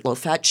yogurt,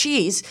 low-fat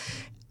cheese.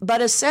 But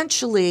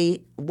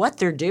essentially what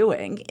they're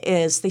doing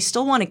is they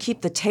still want to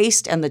keep the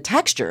taste and the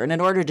texture. And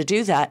in order to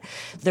do that,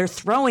 they're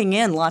throwing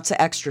in lots of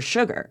extra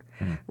sugar,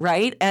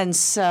 right? And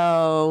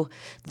so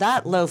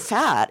that low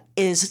fat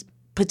is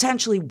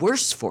potentially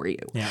worse for you.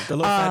 Yeah, the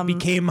low fat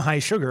became high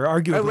sugar,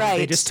 arguably. Right.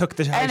 They just took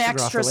the high and sugar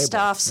extra off the label.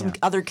 Stuff, some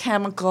other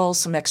chemicals,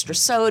 some extra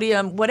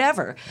sodium,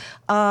 whatever.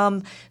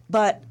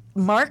 But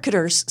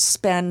marketers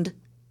spend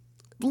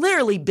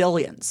literally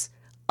billions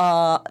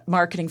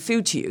marketing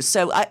food to you.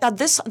 So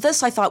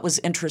this I thought was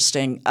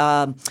interesting.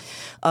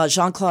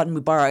 Jean-Claude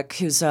Moubarak,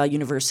 who's a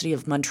University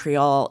of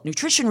Montreal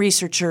nutrition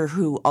researcher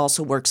who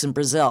also works in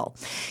Brazil,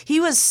 he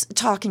was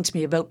talking to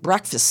me about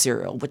breakfast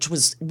cereal, which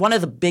was one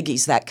of the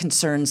biggies that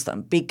concerns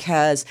them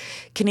because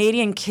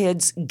Canadian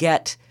kids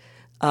get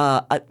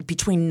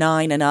between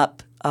 9 and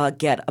up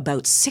get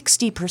about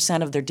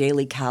 60% of their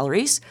daily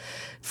calories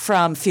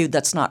from food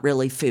that's not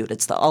really food.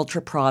 It's the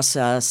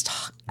ultra-processed,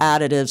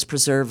 additives,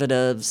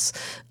 preservatives,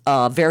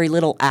 very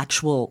little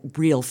actual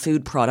real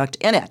food product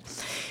in it.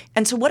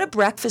 And so what a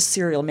breakfast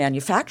cereal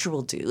manufacturer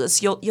will do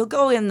is you'll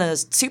go in the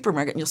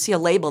supermarket and you'll see a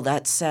label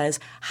that says,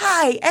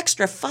 high,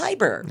 extra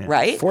fiber,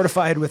 right?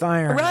 Fortified with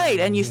iron. Right,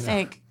 and you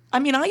think, I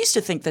used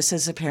to think this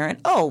as a parent,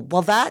 oh,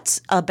 well, that's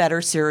a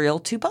better cereal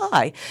to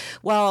buy.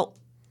 Well,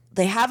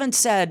 they haven't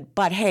said,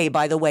 but hey,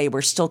 by the way,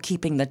 we're still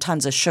keeping the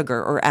tons of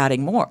sugar or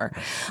adding more.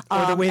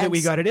 Or the way that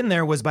we got it in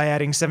there was by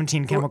adding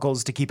 17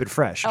 chemicals to keep it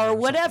fresh. Or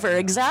whatever,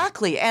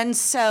 exactly. And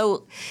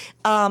so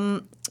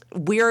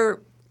we're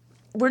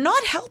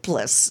not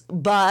helpless,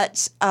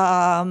 but,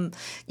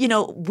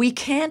 we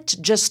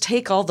can't just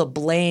take all the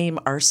blame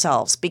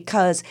ourselves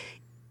because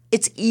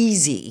it's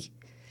easy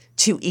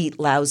to eat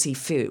lousy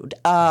food.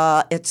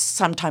 It's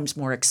sometimes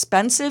more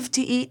expensive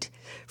to eat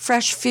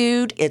fresh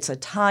food. It's a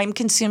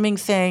time-consuming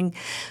thing.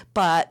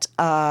 But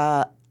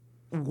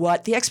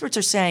what the experts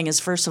are saying is,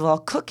 first of all,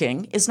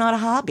 cooking is not a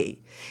hobby.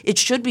 It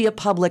should be a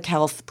public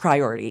health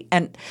priority.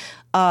 And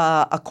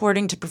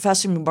according to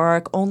Professor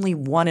Moubarak, only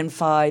 1 in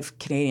 5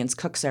 Canadians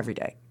cooks every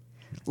day.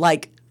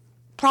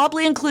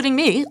 Probably including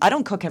me. I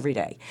don't cook every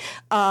day.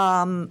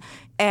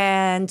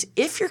 And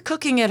if you're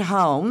cooking at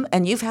home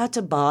and you've had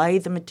to buy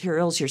the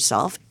materials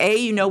yourself, A,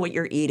 you know what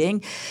you're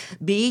eating.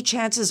 B,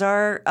 chances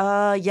are,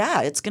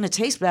 it's going to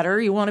taste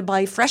better. You want to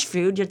buy fresh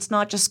food. It's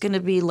not just going to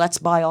be let's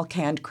buy all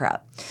canned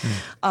crap.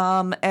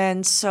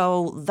 And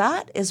so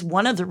that is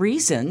one of the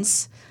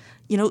reasons,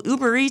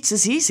 Uber Eats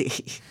is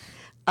easy,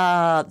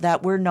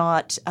 that we're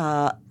not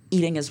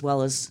eating as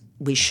well as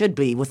we should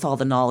be with all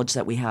the knowledge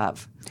that we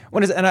have.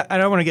 And I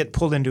don't want to get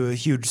pulled into a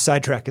huge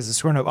sidetrack as it's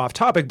sort of off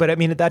topic, but I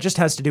mean that just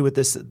has to do with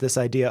this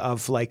idea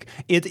of like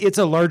it's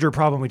a larger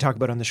problem we talk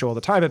about on the show all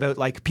the time about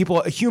like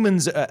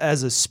humans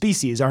as a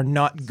species are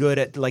not good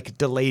at like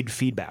delayed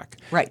feedback.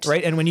 Right.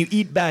 And when you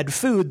eat bad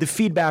food, the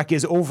feedback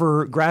is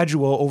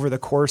gradual over the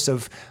course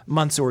of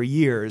months or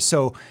years.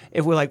 So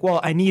if we're like, well,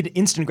 I need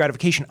instant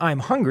gratification, I'm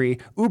hungry,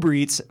 Uber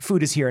Eats,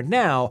 food is here and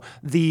now,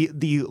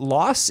 the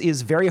loss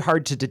is very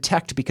hard to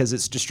detect because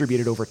it's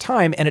distributed over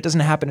time and it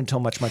doesn't happen until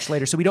much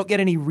later. So we don't get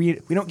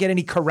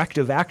any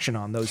corrective action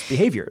on those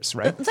behaviors,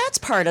 right? That's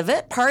part of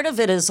it. Part of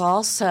it is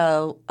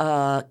also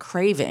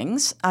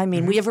cravings. I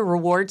mean, we have a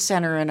reward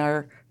center in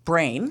our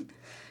brain,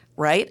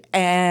 right?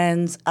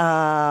 And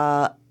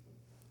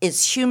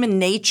it's human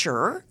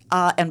nature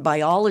and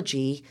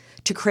biology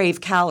to crave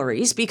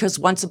calories because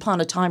once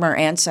upon a time our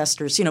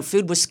ancestors,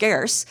 food was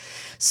scarce.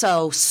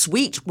 So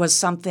sweet was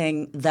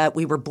something that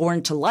we were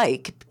born to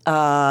like.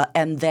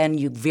 And then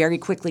you very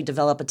quickly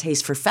develop a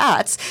taste for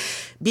fats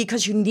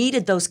because you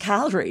needed those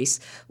calories.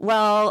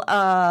 Well,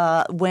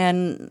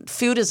 when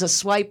food is a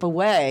swipe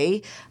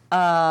away,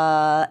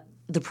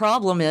 the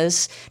problem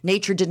is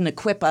nature didn't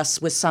equip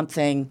us with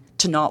something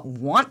to not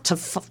want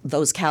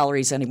those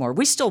calories anymore.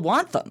 We still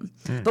want them,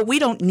 but we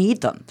don't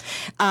need them.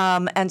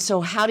 And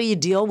so how do you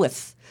deal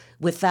with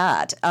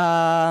that?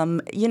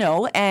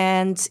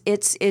 And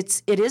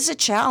it is a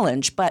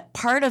challenge, but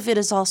part of it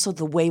is also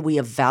the way we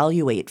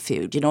evaluate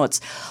food.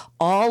 It's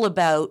all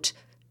about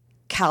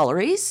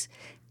calories,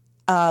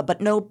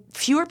 but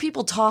fewer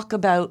people talk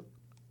about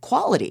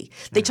quality.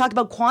 They talk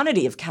about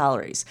quantity of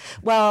calories.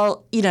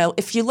 Well,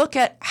 if you look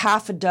at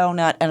half a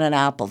donut and an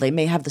apple, they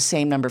may have the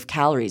same number of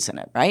calories in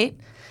it, right?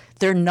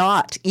 They're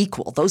not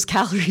equal. Those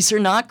calories are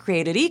not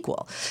created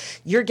equal.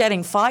 You're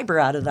getting fiber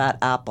out of that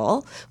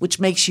apple,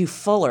 which makes you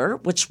fuller,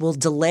 which will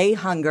delay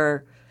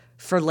hunger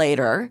for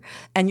later,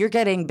 and you're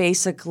getting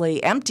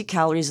basically empty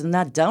calories in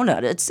that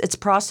donut. It's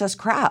processed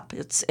crap.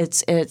 It's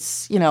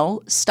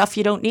stuff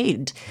you don't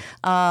need,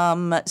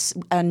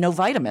 and no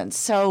vitamins.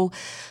 So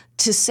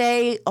to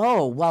say,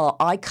 oh, well,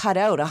 I cut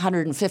out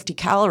 150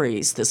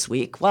 calories this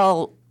week,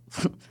 well,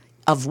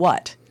 of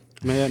what?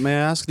 May I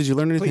ask, did you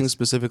learn anything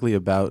specifically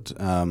about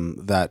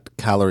that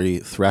calorie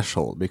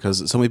threshold?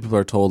 Because so many people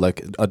are told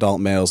like adult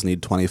males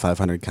need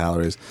 2,500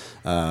 calories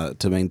to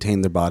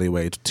maintain their body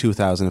weight,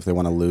 2,000 if they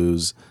want to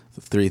lose,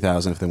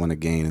 3,000 if they want to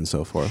gain, and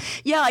so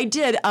forth. Yeah, I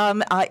did.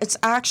 It's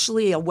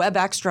actually a web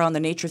extra on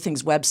the Nature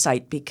Things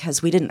website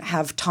because we didn't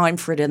have time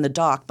for it in the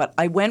doc. But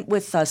I went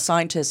with a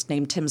scientist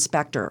named Tim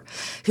Spector,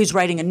 who's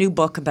writing a new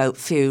book about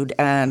food,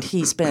 and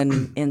he's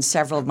been in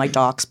several of my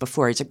docs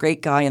before. He's a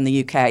great guy in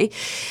the UK.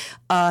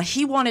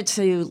 He wanted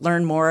to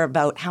learn more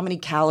about how many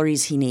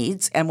calories he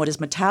needs and what his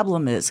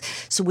metabolism is.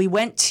 So we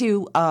went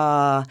to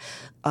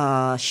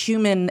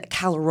human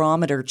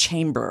calorimeter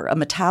chamber, a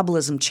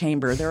metabolism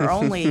chamber. There are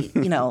only,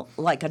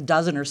 like a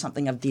dozen or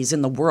something of these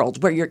in the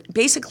world where you're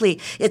basically,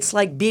 it's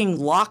like being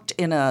locked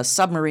in a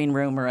submarine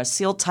room or a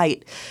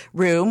seal-tight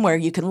room where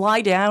you can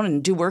lie down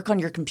and do work on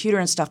your computer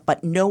and stuff,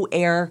 but no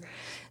air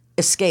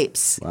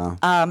escapes. Wow.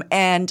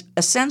 And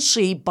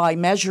essentially by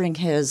measuring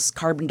his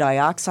carbon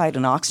dioxide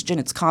and oxygen,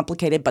 it's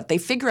complicated, but they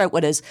figure out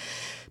what his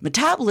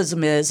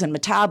metabolism is, and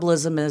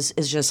metabolism is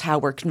just how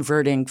we're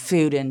converting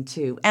food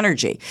into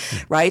energy,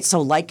 right?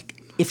 So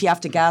like if you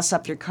have to gas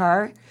up your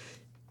car,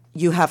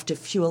 you have to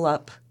fuel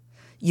up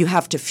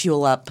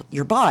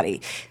your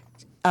body.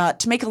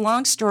 To make a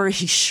long story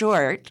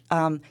short,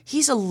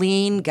 he's a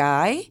lean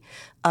guy,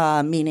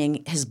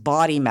 meaning his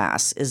body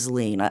mass is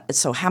lean.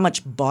 So how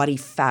much body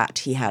fat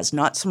he has,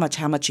 not so much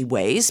how much he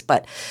weighs,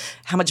 but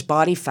how much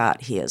body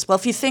fat he is. Well,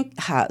 if you think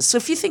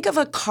of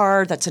a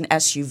car that's an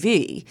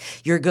SUV,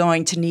 you're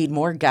going to need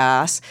more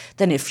gas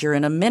than if you're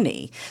in a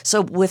Mini.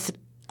 So with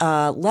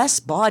less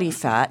body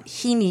fat,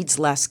 he needs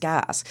less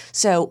gas.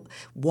 So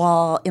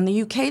while in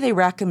the UK they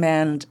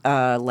recommend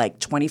like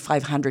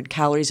 2,500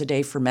 calories a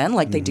day for men,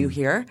 like they do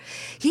here,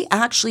 he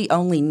actually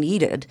only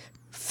needed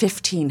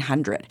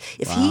 1,500.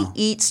 If he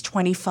eats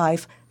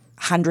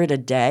 2,500 a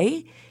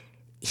day,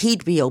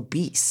 he'd be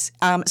obese.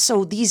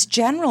 So these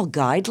general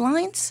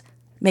guidelines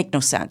make no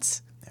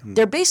sense.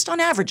 They're based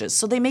on averages,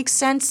 so they make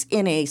sense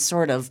in a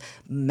sort of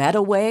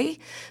meta way,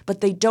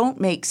 but they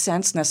don't make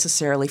sense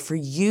necessarily for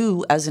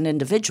you as an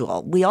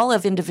individual. We all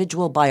have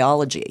individual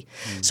biology.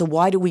 So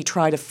why do we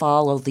try to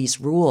follow these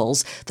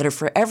rules that are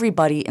for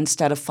everybody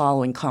instead of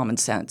following common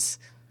sense?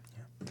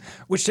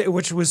 Which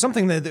was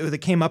something that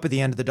came up at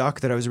the end of the doc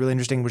that I was really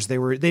interesting, was they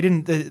were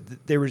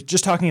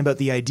just talking about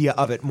the idea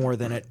of it more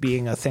than it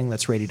being a thing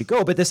that's ready to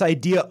go. But this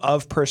idea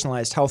of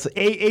personalized health,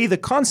 the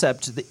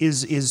concept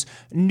is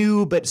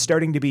new but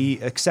starting to be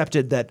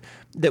accepted that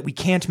we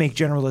can't make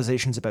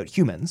generalizations about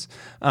humans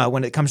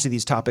when it comes to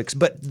these topics.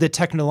 But the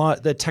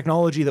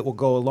technology that will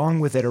go along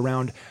with it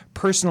around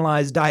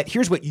personalized diet.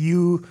 Here's what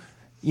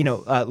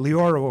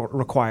Lior will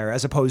require,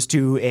 as opposed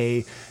to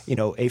a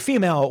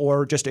female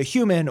or just a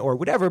human or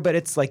whatever, but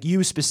it's like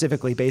you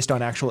specifically based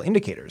on actual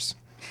indicators.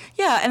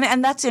 Yeah,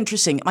 and that's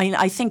interesting. I mean,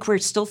 I think we're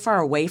still far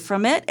away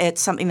from it.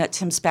 It's something that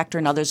Tim Spector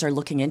and others are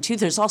looking into.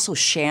 There's also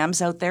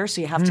shams out there,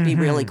 so you have to be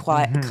really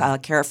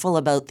careful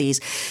about these.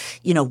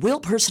 You know,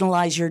 we'll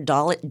personalize your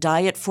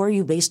diet for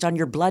you based on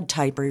your blood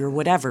type or your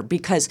whatever,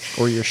 because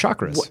Or your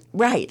chakras.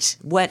 Right.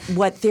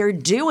 What they're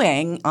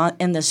doing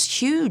in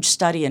this huge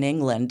study in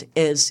England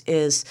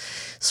is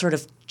sort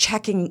of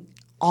checking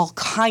all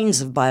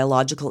kinds of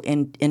biological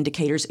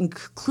indicators,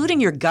 including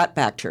your gut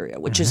bacteria,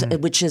 which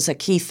is a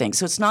key thing.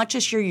 So it's not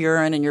just your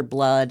urine and your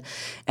blood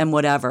and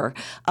whatever,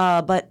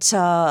 but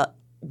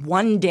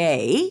one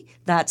day,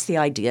 that's the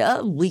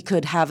idea, we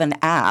could have an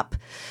app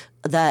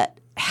that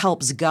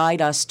helps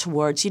guide us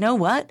towards, you know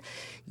what?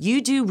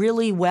 You do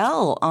really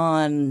well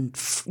on,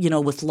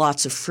 with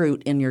lots of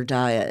fruit in your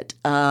diet,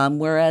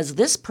 whereas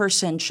this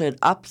person should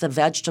up the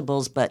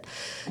vegetables, but,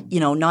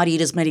 not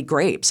eat as many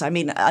grapes. I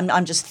mean,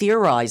 I'm just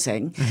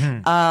theorizing.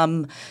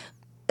 But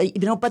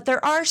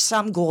there are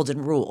some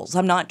golden rules.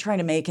 I'm not trying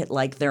to make it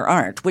like there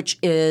aren't, which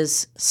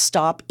is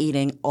stop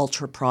eating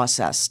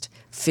ultra-processed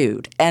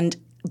food. And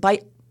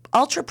by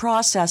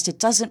ultra-processed, it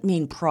doesn't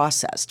mean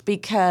processed,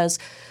 because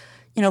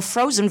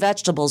frozen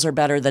vegetables are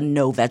better than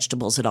no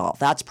vegetables at all.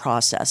 That's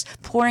processed.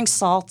 Pouring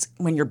salt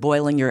when you're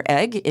boiling your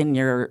egg in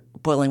your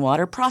boiling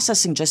water,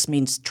 processing just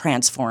means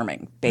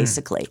transforming,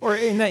 basically. Or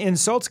in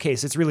salt's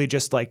case, it's really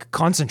just like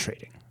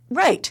concentrating.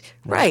 Right.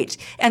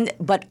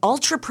 But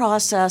ultra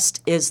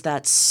processed is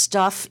that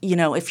stuff,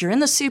 if you're in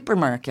the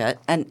supermarket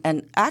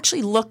and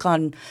actually look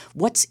on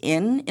what's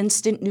in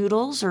instant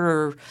noodles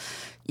or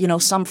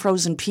some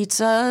frozen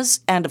pizzas,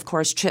 and of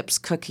course chips,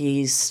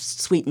 cookies,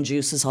 sweetened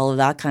juices, all of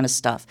that kind of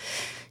stuff.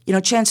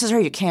 Chances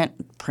are you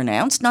can't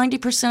pronounce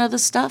 90% of the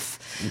stuff.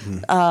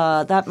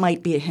 That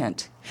might be a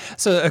hint.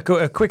 So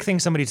a quick thing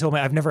somebody told me,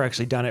 I've never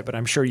actually done it, but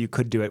I'm sure you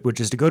could do it, which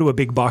is to go to a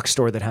big box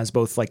store that has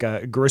both like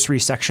a grocery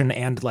section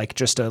and like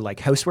just a like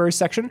housewares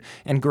section,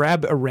 and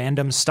grab a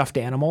random stuffed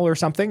animal or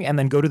something, and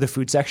then go to the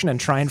food section and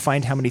try and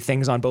find how many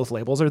things on both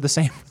labels are the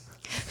same.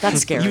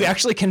 That's scary. You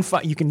actually can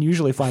you can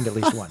usually find at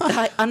least one.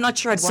 I'm not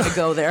sure I'd want to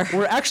go there.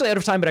 We're actually out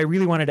of time, but I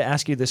really wanted to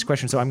ask you this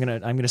question, so I'm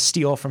gonna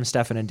steal from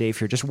Stefan and Dave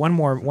here. Just one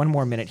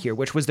more minute here,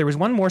 which was there was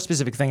one more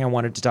specific thing I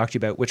wanted to talk to you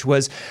about, which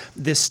was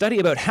this study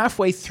about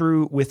halfway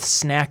through with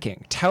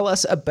snacking. Tell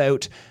us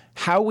about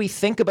how we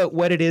think about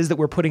what it is that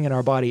we're putting in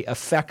our body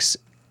affects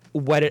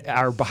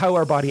how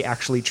our body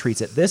actually treats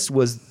it. This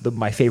was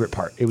my favorite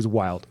part. It was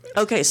wild.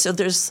 Okay, so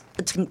there's,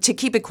 to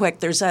keep it quick,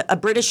 there's a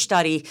British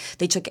study.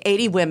 They took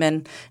 80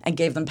 women and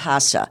gave them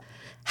pasta.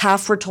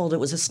 Half were told it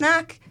was a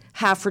snack,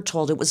 half were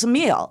told it was a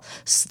meal.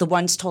 The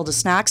ones told a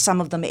snack,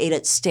 some of them ate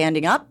it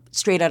standing up,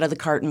 straight out of the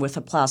carton with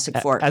a plastic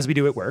fork. As we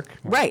do at work.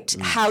 Right,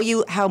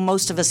 how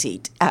most of us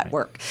eat at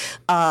work.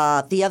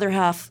 The other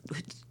half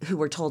who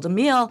were told a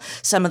meal,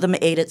 some of them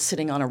ate it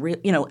sitting on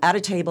at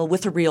a table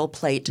with a real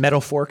plate.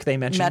 Metal fork, they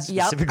mentioned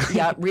specifically.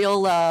 Yeah,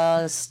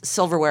 real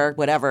silverware,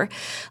 whatever.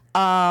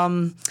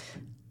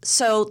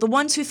 So the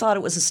ones who thought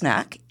it was a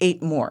snack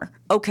ate more.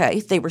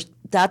 Okay,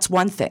 that's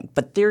one thing.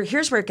 But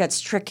here's where it gets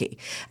tricky.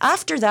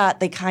 After that,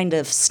 they kind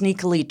of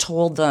sneakily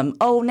told them,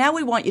 oh, now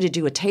we want you to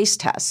do a taste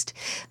test,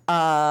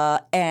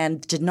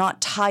 and did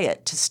not tie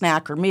it to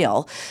snack or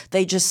meal.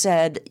 They just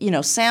said,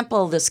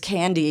 sample this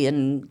candy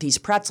and these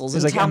pretzels.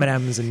 It was like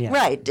M&Ms and yeah.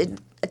 Right.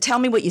 Tell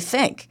me what you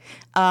think.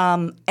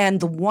 And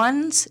the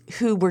ones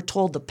who were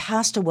told the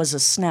pasta was a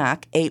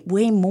snack ate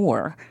way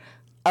more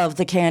of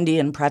the candy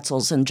and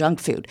pretzels and junk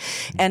food.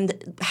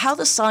 And how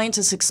the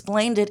scientists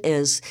explained it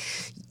is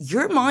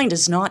your mind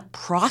is not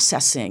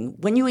processing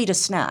when you eat a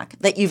snack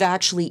that you've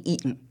actually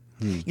eaten.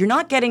 You're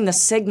not getting the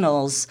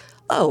signals,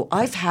 oh,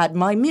 I've had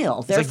my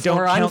meal,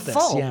 therefore I'm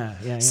full.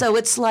 Yeah. So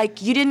it's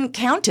like you didn't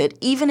count it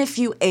even if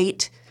you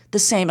ate the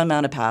same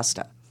amount of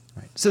pasta.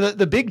 Right. So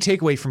the big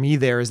takeaway for me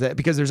there is that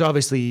because there's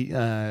obviously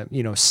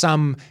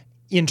some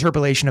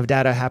interpolation of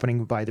data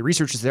happening by the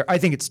researchers there. I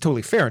think it's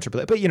totally fair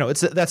interpolation,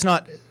 but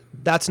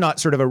that's not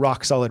sort of a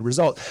rock solid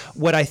result.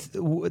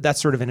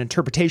 That's sort of an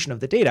interpretation of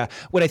the data.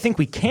 What I think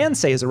we can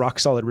say is a rock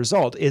solid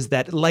result is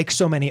that, like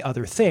so many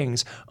other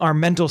things, our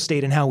mental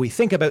state and how we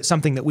think about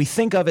something that we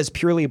think of as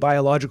purely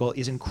biological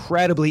is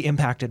incredibly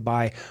impacted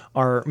by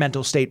our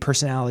mental state,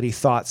 personality,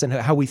 thoughts, and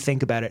how we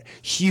think about it.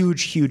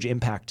 Huge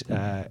impact,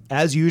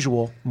 as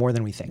usual, more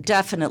than we think.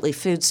 Definitely.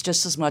 Food's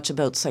just as much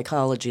about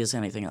psychology as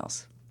anything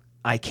else.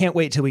 I can't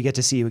wait till we get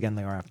to see you again,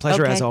 Laura.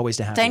 Pleasure as always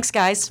to have you. Thanks,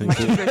 guys. Much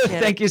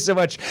appreciated. Thank you so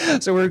much.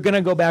 So we're going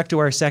to go back to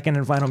our second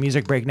and final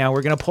music break now.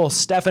 We're going to pull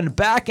Stefan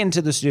back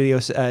into the studio.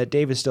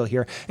 Dave is still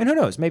here. And who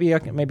knows,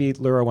 maybe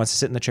Laura wants to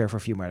sit in the chair for a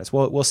few minutes.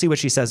 We'll see what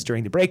she says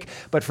during the break.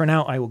 But for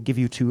now, I will give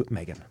you to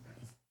Megan.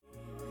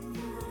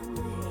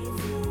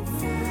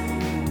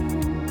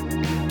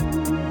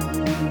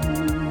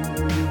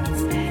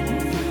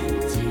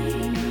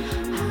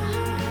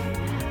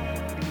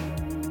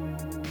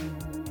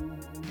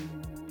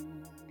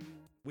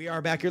 We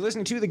are back. You're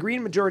listening to The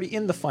Green Majority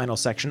in the final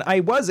section.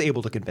 I was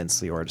able to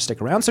convince Leora to stick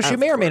around, so she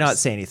may or may not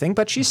say anything,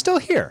 but she's still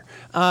here.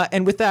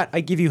 And with that, I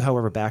give you,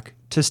 however, back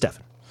to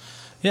Stefan.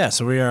 Yeah,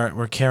 so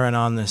we're carrying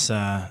on this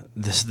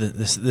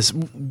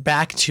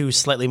back to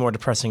slightly more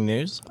depressing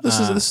news.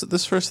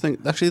 This first thing.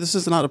 Actually, this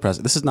is not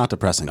depressing. This is not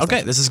depressing. Okay,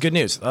 stuff. this is good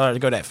news.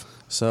 Go, Dave.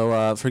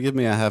 So forgive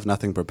me, I have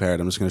nothing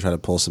prepared. I'm just going to try to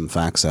pull some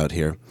facts out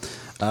here.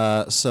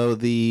 So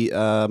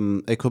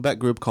a Quebec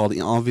group called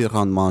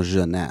Environnement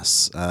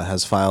Jeunesse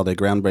has filed a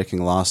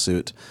groundbreaking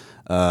lawsuit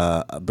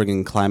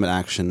bringing climate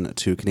action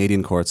to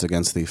Canadian courts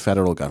against the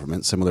federal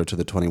government, similar to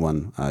the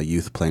 21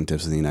 youth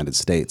plaintiffs in the United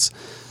States,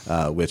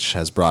 which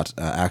has brought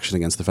action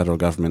against the federal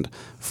government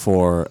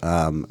for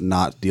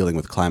not dealing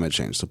with climate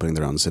change, so putting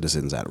their own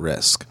citizens at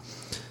risk.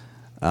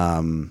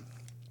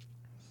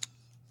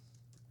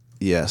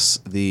 Yes,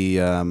 the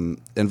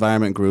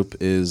Environment Group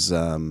is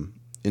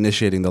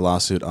initiating the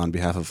lawsuit on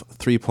behalf of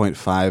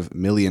 3.5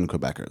 million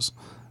Quebecers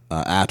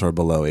at or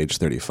below age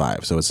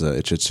 35. So it's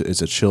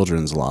a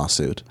children's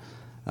lawsuit,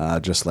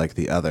 just like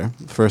the other,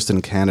 first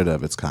in Canada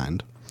of its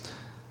kind.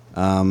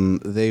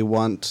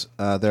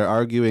 They're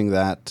arguing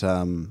that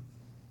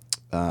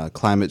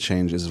climate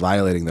change is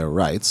violating their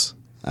rights,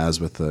 as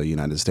with the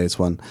United States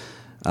one.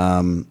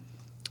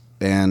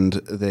 And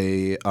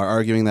they are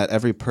arguing that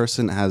every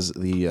person has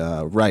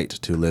the right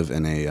to live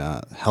in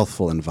a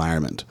healthful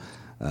environment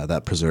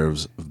that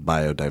preserves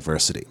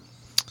biodiversity.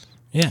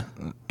 Yeah.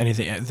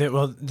 Anything?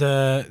 What's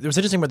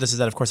interesting about this is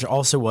that, of course, there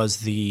also was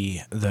the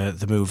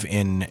move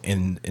in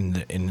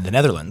the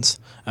Netherlands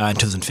in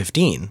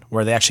 2015,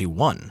 where they actually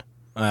won.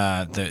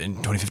 In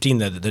 2015,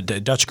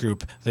 the Dutch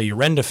group, the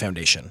Urenda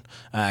Foundation,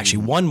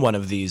 actually won one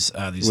of these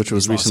which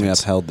was recently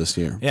lawsuits. upheld this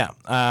year. Yeah,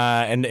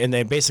 and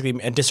they basically,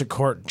 a district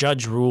court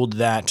judge ruled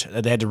that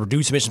they had to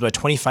reduce emissions by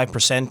 25%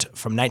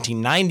 from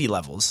 1990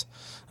 levels.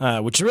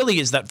 Which really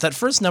is that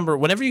first number.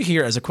 Whenever you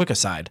hear, as a quick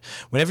aside,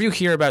 whenever you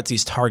hear about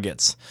these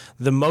targets,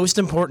 the most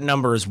important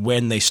number is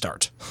when they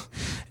start.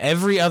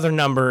 Every other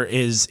number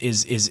is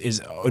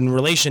in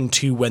relation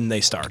to when they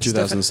start.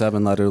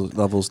 2007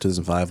 levels,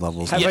 2005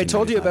 levels. Have I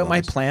told you about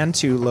my plan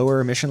to lower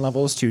emission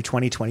levels to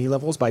 2020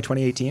 levels by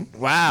 2018?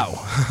 Wow.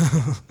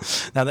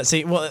 Now that's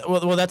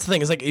that's the thing.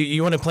 It's like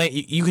you want to play.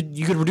 You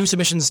could reduce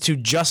emissions to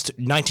just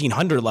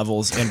 1900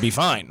 levels and be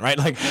fine, right?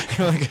 Like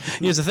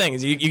here's the thing: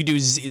 you do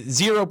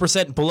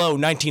 0% below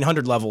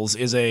 1900 levels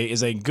is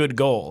a good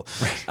goal,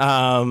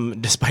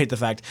 despite the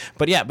fact.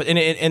 But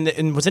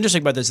and what's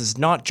interesting about this is it's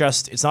not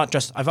just.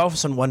 I've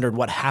often wondered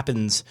what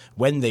happens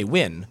when they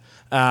win.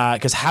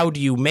 Because how do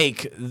you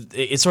make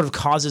it? Sort of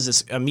causes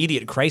this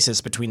immediate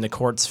crisis between the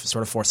courts,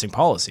 sort of forcing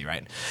policy,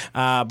 right?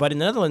 But in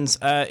the Netherlands,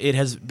 it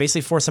has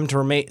basically forced them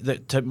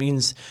it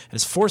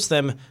has forced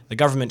them, the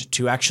government,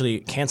 to actually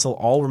cancel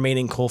all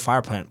remaining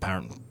coal-fired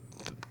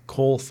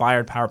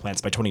power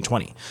plants by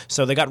 2020.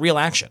 So they got real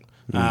action,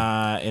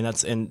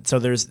 so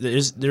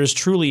there's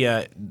truly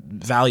a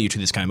value to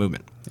this kind of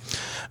movement.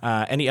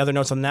 Any other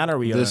notes on that? Or are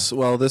we this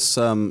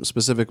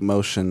specific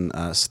motion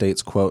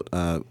states, quote,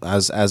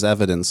 as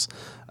evidence,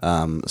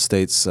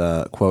 states,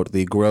 quote,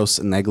 the gross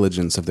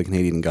negligence of the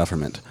Canadian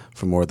government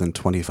for more than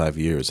 25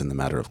 years in the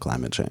matter of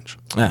climate change.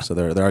 So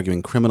they're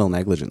arguing criminal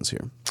negligence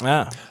here.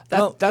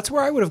 That's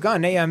where I would have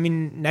gone. Hey, I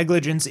mean,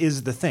 negligence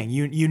is the thing.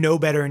 You know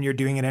better and you're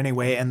doing it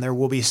anyway, and there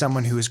will be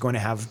someone who is going to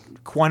have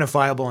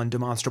quantifiable and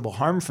demonstrable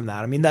harm from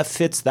that. I mean, that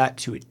fits that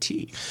to a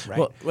T, right?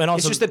 Well, and also,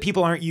 it's just that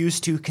people aren't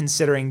used to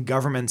considering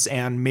governments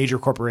and major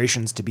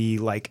corporations to be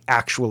like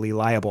actually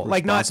liable,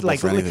 like not like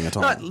for anything at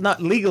all.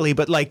 not legally,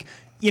 but like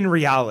in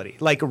reality,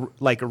 like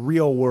a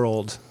real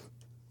world.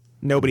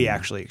 Nobody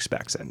actually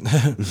expects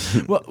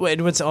it. Well,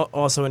 and what's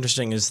also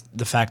interesting is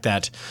the fact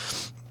that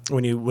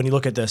when you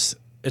look at this,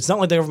 it's not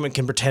like the government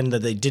can pretend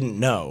that they didn't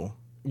know,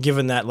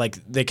 given that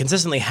like they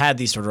consistently had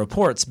these sort of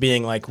reports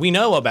being like, we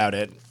know about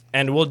it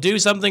and we'll do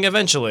something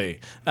eventually.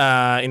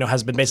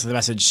 Has been basically the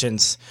message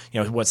since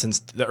since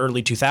the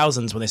early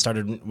 2000s when they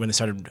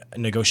started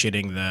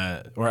negotiating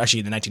the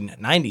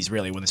 1990s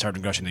really when they started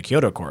negotiating the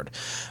Kyoto Accord.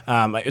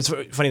 It's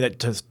funny that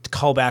to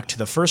call back to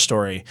the first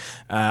story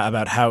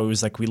about how it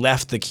was like we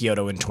left the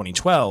Kyoto in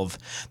 2012.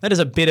 That is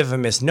a bit of a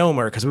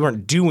misnomer because we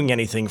weren't doing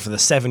anything for the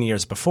 7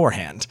 years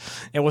beforehand.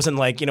 It wasn't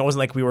like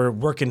we were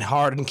working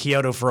hard in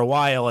Kyoto for a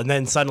while and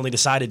then suddenly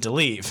decided to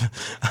leave.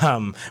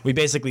 We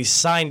basically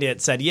signed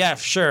it, said yeah,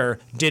 sure.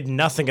 Did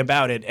nothing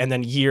about it, and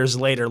then years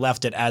later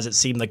left it as it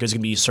seemed like it was going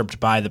to be usurped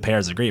by the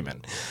Paris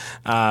Agreement.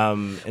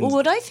 Well,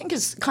 what I think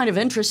is kind of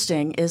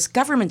interesting is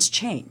governments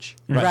change,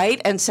 right?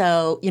 And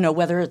so,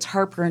 whether it's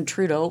Harper and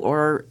Trudeau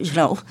or,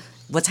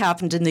 what's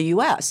happened in the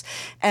U.S.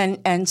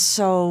 And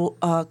so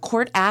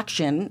court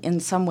action in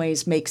some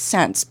ways makes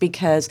sense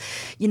because,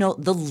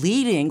 the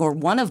leading or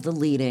one of the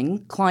leading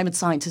climate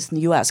scientists in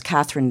the U.S.,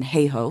 Katharine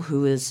Hayhoe,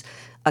 who is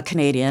a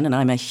Canadian, and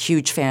I'm a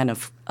huge fan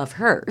of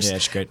hers. Yeah,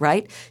 she's great.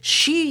 Right?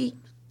 She,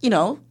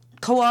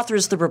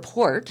 co-authors the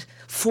report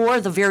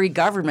for the very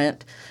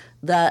government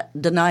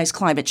that denies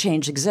climate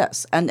change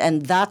exists.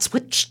 And that's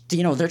what,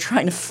 they're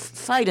trying to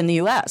fight in the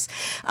U.S.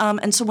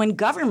 And so when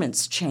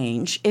governments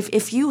change,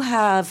 if you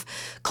have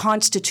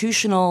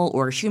constitutional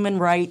or human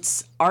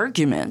rights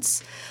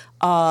arguments,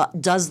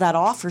 does that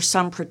offer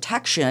some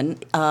protection,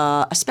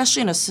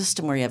 especially in a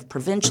system where you have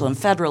provincial and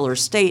federal or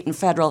state and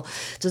federal?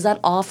 Does that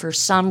offer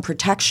some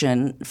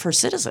protection for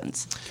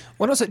citizens?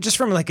 What else? Just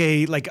from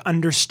like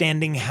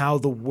understanding how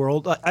the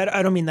world.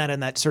 I don't mean that in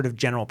that sort of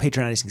general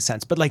patronizing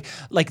sense, but like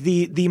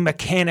the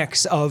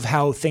mechanics of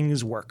how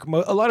things work.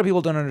 A lot of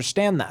people don't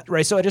understand that,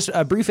 right? So just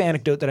a brief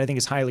anecdote that I think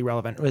is highly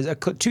relevant was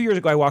 2 years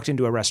ago. I walked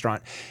into a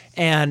restaurant,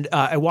 and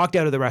I walked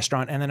out of the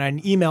restaurant, and then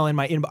an email in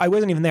my inbox. I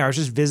wasn't even there. I was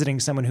just visiting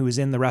someone who was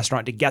in the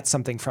restaurant to get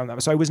something from them.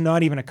 So I was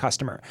not even a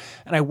customer.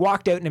 And I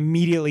walked out and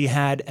immediately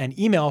had an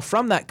email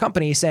from that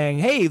company saying,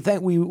 "Hey,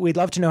 we'd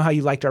love to know how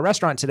you liked our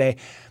restaurant today."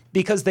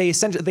 Because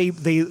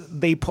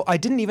I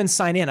didn't even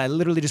sign in. I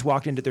literally just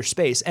walked into their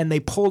space, and they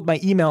pulled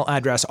my email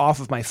address off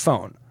of my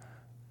phone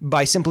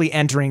by simply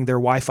entering their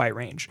Wi-Fi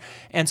range.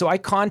 And so I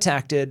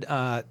contacted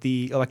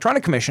the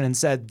Electronic Commission and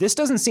said, "This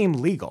doesn't seem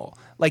legal.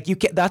 Like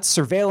that's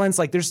surveillance.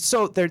 Like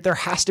there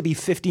has to be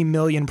 50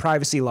 million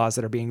privacy laws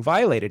that are being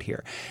violated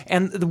here."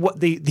 And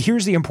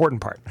here's the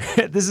important part.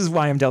 This is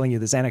why I'm telling you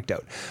this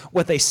anecdote.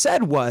 What they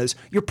said was,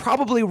 "You're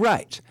probably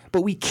right,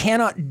 but we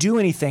cannot do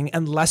anything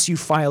unless you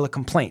file a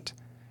complaint.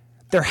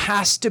 There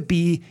has to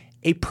be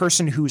a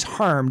person who's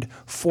harmed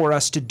for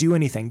us to do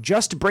anything.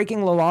 Just breaking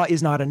the law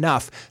is not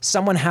enough.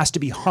 Someone has to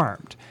be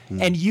harmed.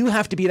 And you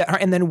have to be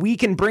that. And then we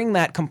can bring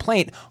that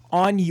complaint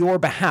on your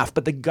behalf,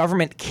 but the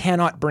government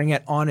cannot bring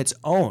it on its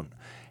own."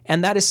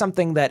 And that is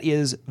something that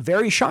is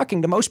very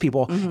shocking to most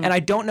people. And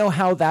I don't know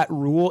how that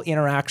rule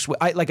interacts with,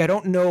 I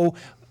don't know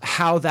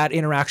how that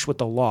interacts with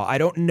the law. I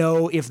don't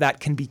know if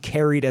that can be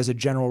carried as a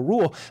general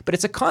rule, but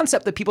it's a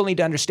concept that people need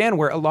to understand,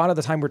 where a lot of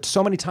the time, we're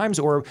so many times,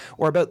 or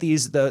about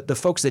the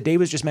folks that Dave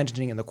was just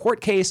mentioning in the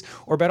court case,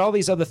 or about all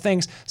these other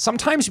things,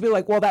 sometimes you'll be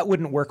like, well, that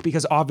wouldn't work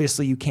because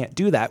obviously you can't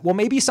do that. Well,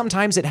 maybe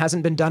sometimes it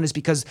hasn't been done is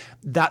because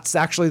that's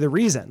actually the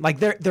reason. Like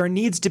there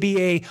needs to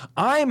be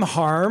I'm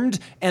harmed,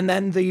 and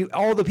then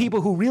all the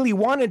people who really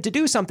wanted to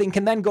do something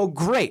can then go,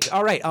 great,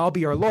 all right, I'll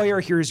be your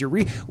lawyer, here's your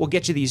we'll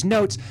get you these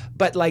notes.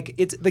 But like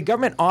the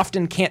government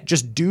often can't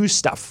just do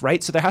stuff,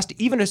 right? So there has to,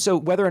 even so,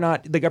 whether or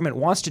not the government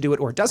wants to do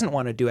it or doesn't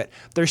want to do it,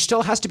 there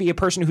still has to be a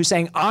person who's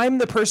saying, "I'm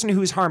the person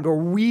who's harmed," or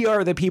 "We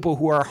are the people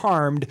who are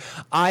harmed.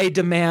 I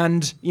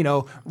demand,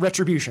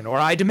 retribution," or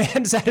 "I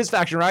demand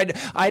satisfaction," or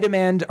I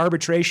demand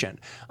arbitration.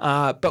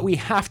 But we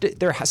have to.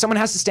 Someone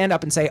has to stand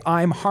up and say,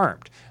 "I'm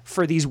harmed,"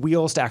 for these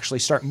wheels to actually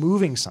start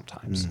moving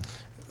sometimes.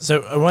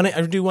 So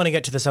I do want to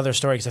get to this other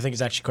story because I think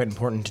it's actually quite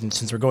important. And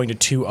since we're going to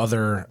two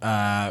other,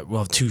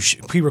 two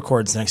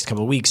pre-records the next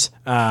couple of weeks,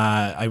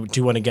 I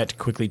do want to get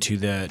quickly to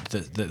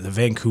the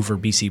Vancouver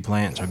BC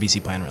plan,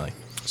 BC plan really.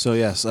 So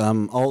yes,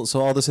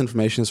 all this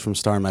information is from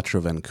Star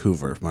Metro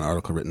Vancouver, from an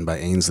article written by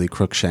Ainsley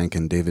Cruikshank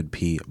and David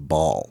P.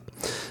 Ball.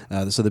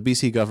 So the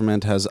BC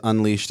government has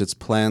unleashed its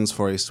plans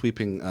for a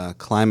sweeping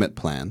climate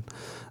plan,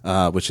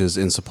 which is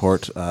in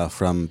support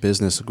from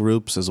business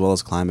groups as well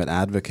as climate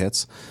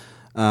advocates.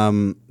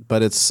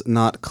 But it's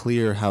not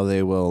clear how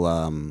they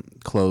will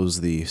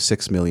close the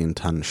 6 million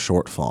ton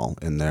shortfall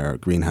in their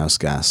greenhouse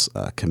gas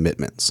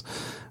commitments.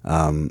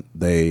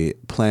 They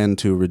plan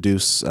to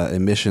reduce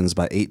emissions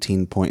by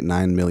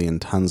 18.9 million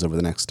tons over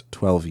the next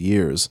 12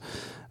 years,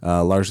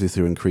 largely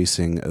through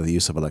increasing the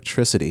use of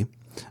electricity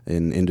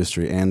in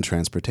industry and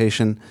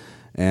transportation,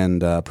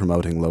 and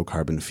promoting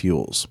low-carbon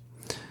fuels.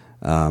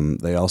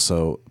 They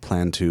also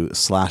plan to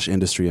slash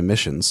industry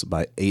emissions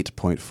by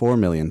 8.4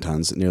 million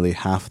tons, nearly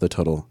half the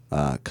total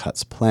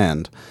cuts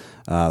planned,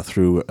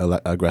 through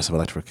aggressive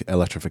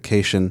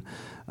electrification,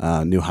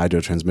 new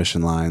hydro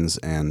transmission lines,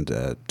 and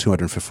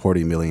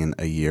 $240 million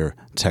a year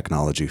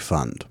technology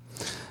fund.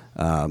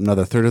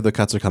 Another third of the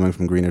cuts are coming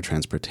from greener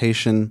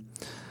transportation,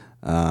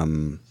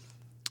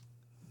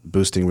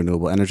 boosting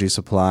renewable energy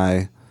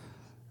supply,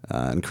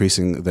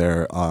 increasing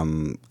their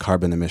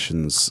carbon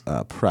emissions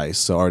price,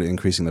 so already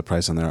increasing the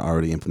price on their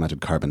already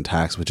implemented carbon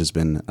tax, which has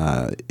been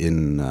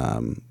going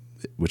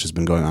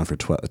on for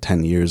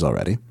 10 years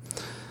already.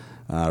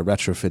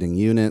 Retrofitting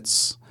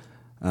units.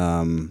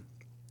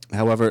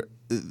 However,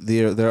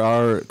 there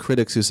are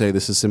critics who say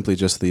this is simply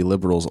just the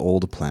Liberals'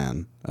 old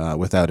plan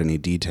without any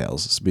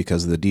details,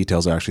 because the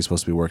details are actually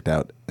supposed to be worked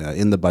out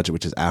in the budget,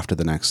 which is after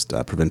the next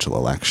provincial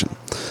election.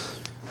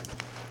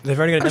 They've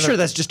already got another. I'm sure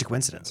that's just a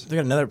coincidence. They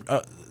got another.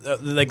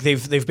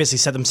 They've basically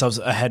set themselves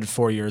ahead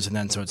 4 years, and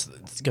then so it's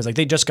because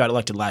they just got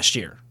elected last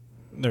year.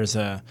 There's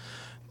a.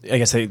 I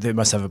guess they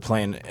must have a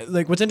plan.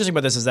 Like what's interesting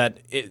about this is that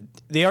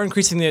they are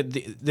increasing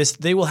this.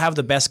 They will have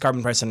the best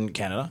carbon price in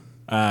Canada.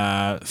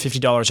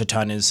 $50 a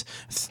ton is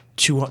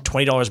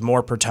 $20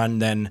 more per ton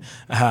than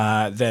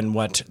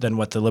what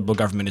the Liberal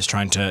government is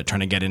trying to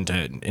get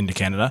into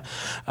Canada,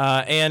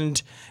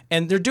 and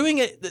they're doing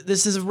it.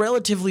 This is a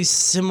relatively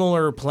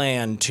similar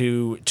plan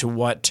to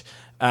what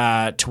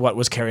to what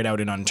was carried out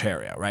in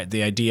Ontario, right?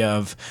 The idea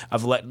of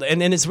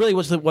and it's really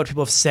what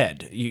people have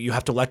said. You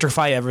have to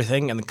electrify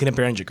everything and clean up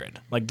your energy grid.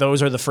 Like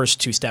those are the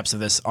first two steps of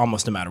this,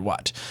 almost no matter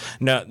what.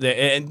 No,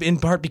 in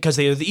part because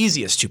they are the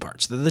easiest two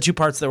parts. They're the two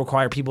parts that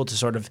require people to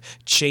sort of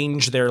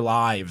change their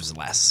lives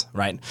less,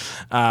 right?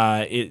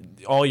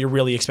 All you're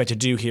really expected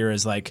to do here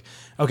is like,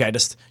 okay,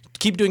 just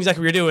keep doing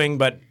exactly what you're doing,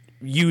 but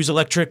use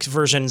electric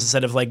versions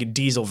instead of like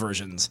diesel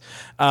versions.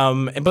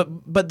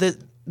 But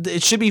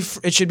it should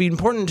be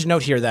important to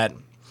note here that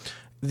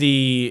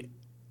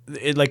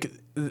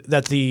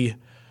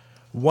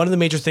one of the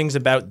major things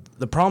about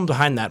the problem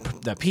behind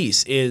that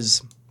piece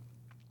is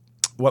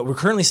what we're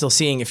currently still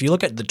seeing. If you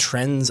look at the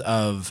trends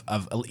of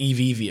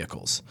EV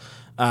vehicles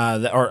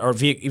or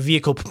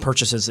vehicle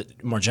purchases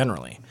more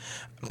generally,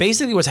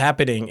 basically what's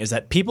happening is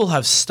that people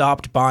have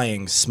stopped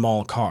buying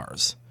small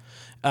cars.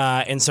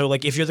 And so,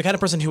 like, if you're the kind of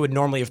person who would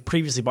normally have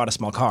previously bought a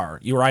small car,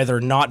 you are either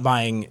not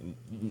buying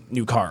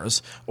new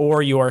cars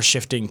or you are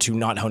shifting to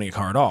not owning a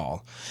car at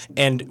all.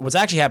 And what's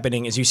actually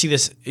happening is you see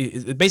this,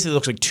 it basically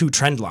looks like two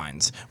trend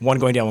lines, one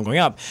going down, one going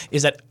up,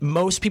 is that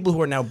most people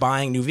who are now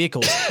buying new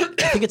vehicles,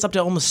 I think it's up to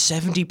almost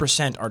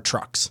 70% are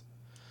trucks.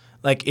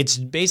 Like, it's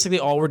basically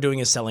all we're doing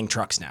is selling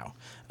trucks now.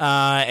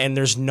 And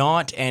there's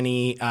not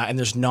any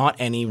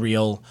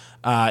real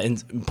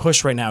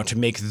push right now to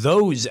make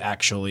those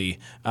actually.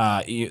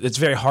 It's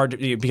very hard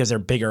because they're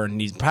bigger and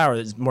need power.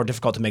 It's more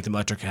difficult to make them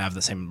electric and have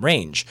the same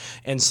range.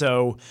 And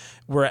so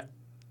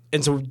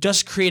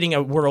just creating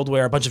a world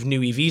where a bunch of new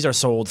EVs are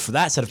sold for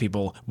that set of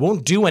people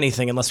won't do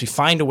anything unless we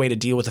find a way to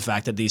deal with the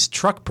fact that these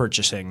truck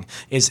purchasing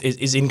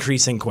is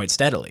increasing quite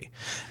steadily.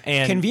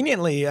 And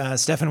conveniently,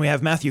 Stefan, we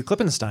have Matthew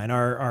Klippenstein,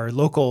 our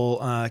local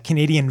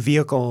Canadian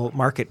vehicle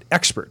market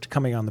expert,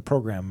 coming on the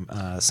program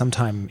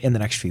sometime in the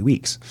next few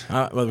weeks.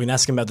 Well, we can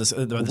ask him about this.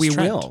 We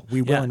trend. will,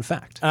 in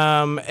fact.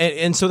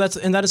 And so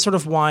that is sort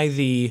of why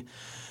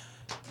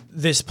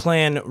this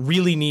plan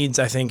really needs,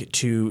 I think,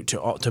 to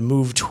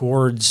move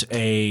towards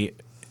a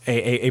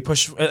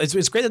push.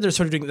 It's great that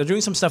they're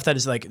doing some stuff that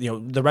is like, you know,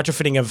 the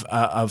retrofitting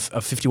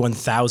of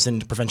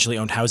 51,000 provincially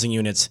owned housing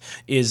units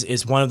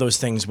is one of those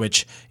things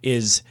which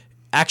is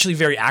actually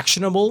very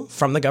actionable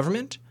from the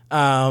government.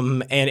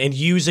 And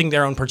using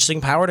their own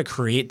purchasing power to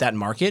create that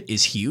market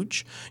is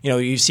huge. You know,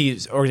 you see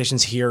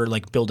organizations here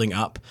like Building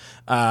Up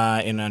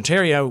in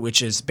Ontario,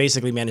 which is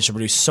basically managed to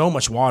produce so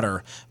much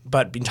water,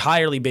 but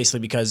entirely basically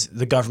because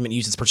the government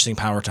uses purchasing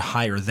power to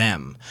hire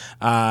them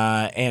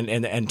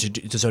and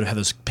to sort of have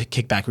those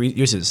kickback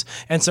uses.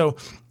 And so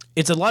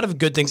it's a lot of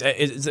good things.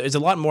 It's a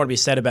lot more to be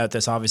said about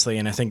this, obviously,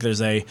 and I think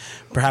there's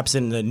perhaps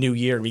in the new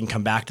year we can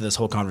come back to this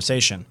whole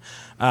conversation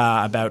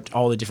about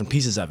all the different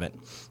pieces of it.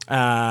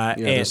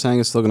 They're saying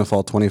it's still going to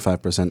fall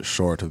 25%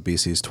 short of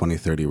BC's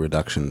 2030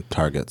 reduction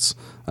targets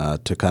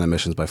to cut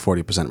emissions by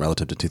 40%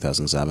 relative to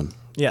 2007.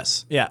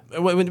 Yes, yeah.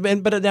 But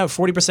now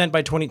 40%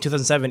 by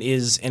 2007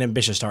 is an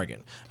ambitious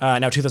target.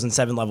 Now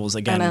 2007 levels,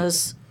 again. And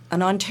as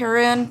an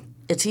Ontarian,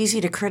 it's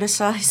easy to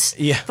criticize.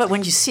 Yeah. But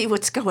when you see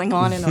what's going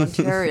on in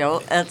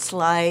Ontario, it's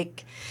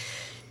like,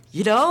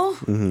 you know,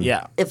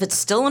 yeah. If it's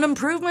still an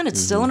improvement, it's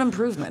still an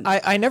improvement.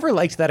 I never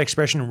liked that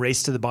expression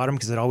 "race to the bottom"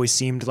 because it always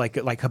seemed like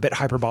a bit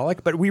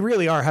hyperbolic. But we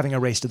really are having a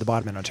race to the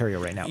bottom in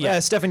Ontario right now. Yeah.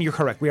 Stefan, you're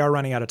correct. We are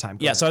running out of time.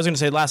 So I was going to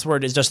say, last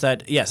word is just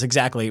that, yes,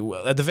 exactly.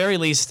 At the very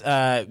least,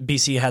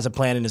 BC has a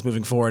plan and is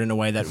moving forward in a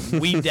way that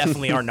we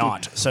definitely are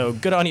not. So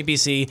good on you,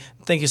 BC.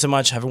 Thank you so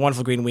much. Have a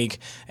wonderful Green Week.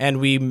 And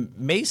we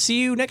may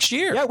see you next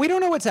year. Yeah, we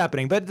don't know what's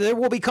happening, but there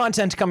will be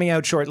content coming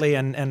out shortly,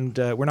 and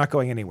we're not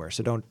going anywhere.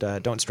 So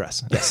don't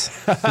stress.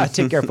 Yes.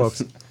 Take care,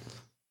 folks.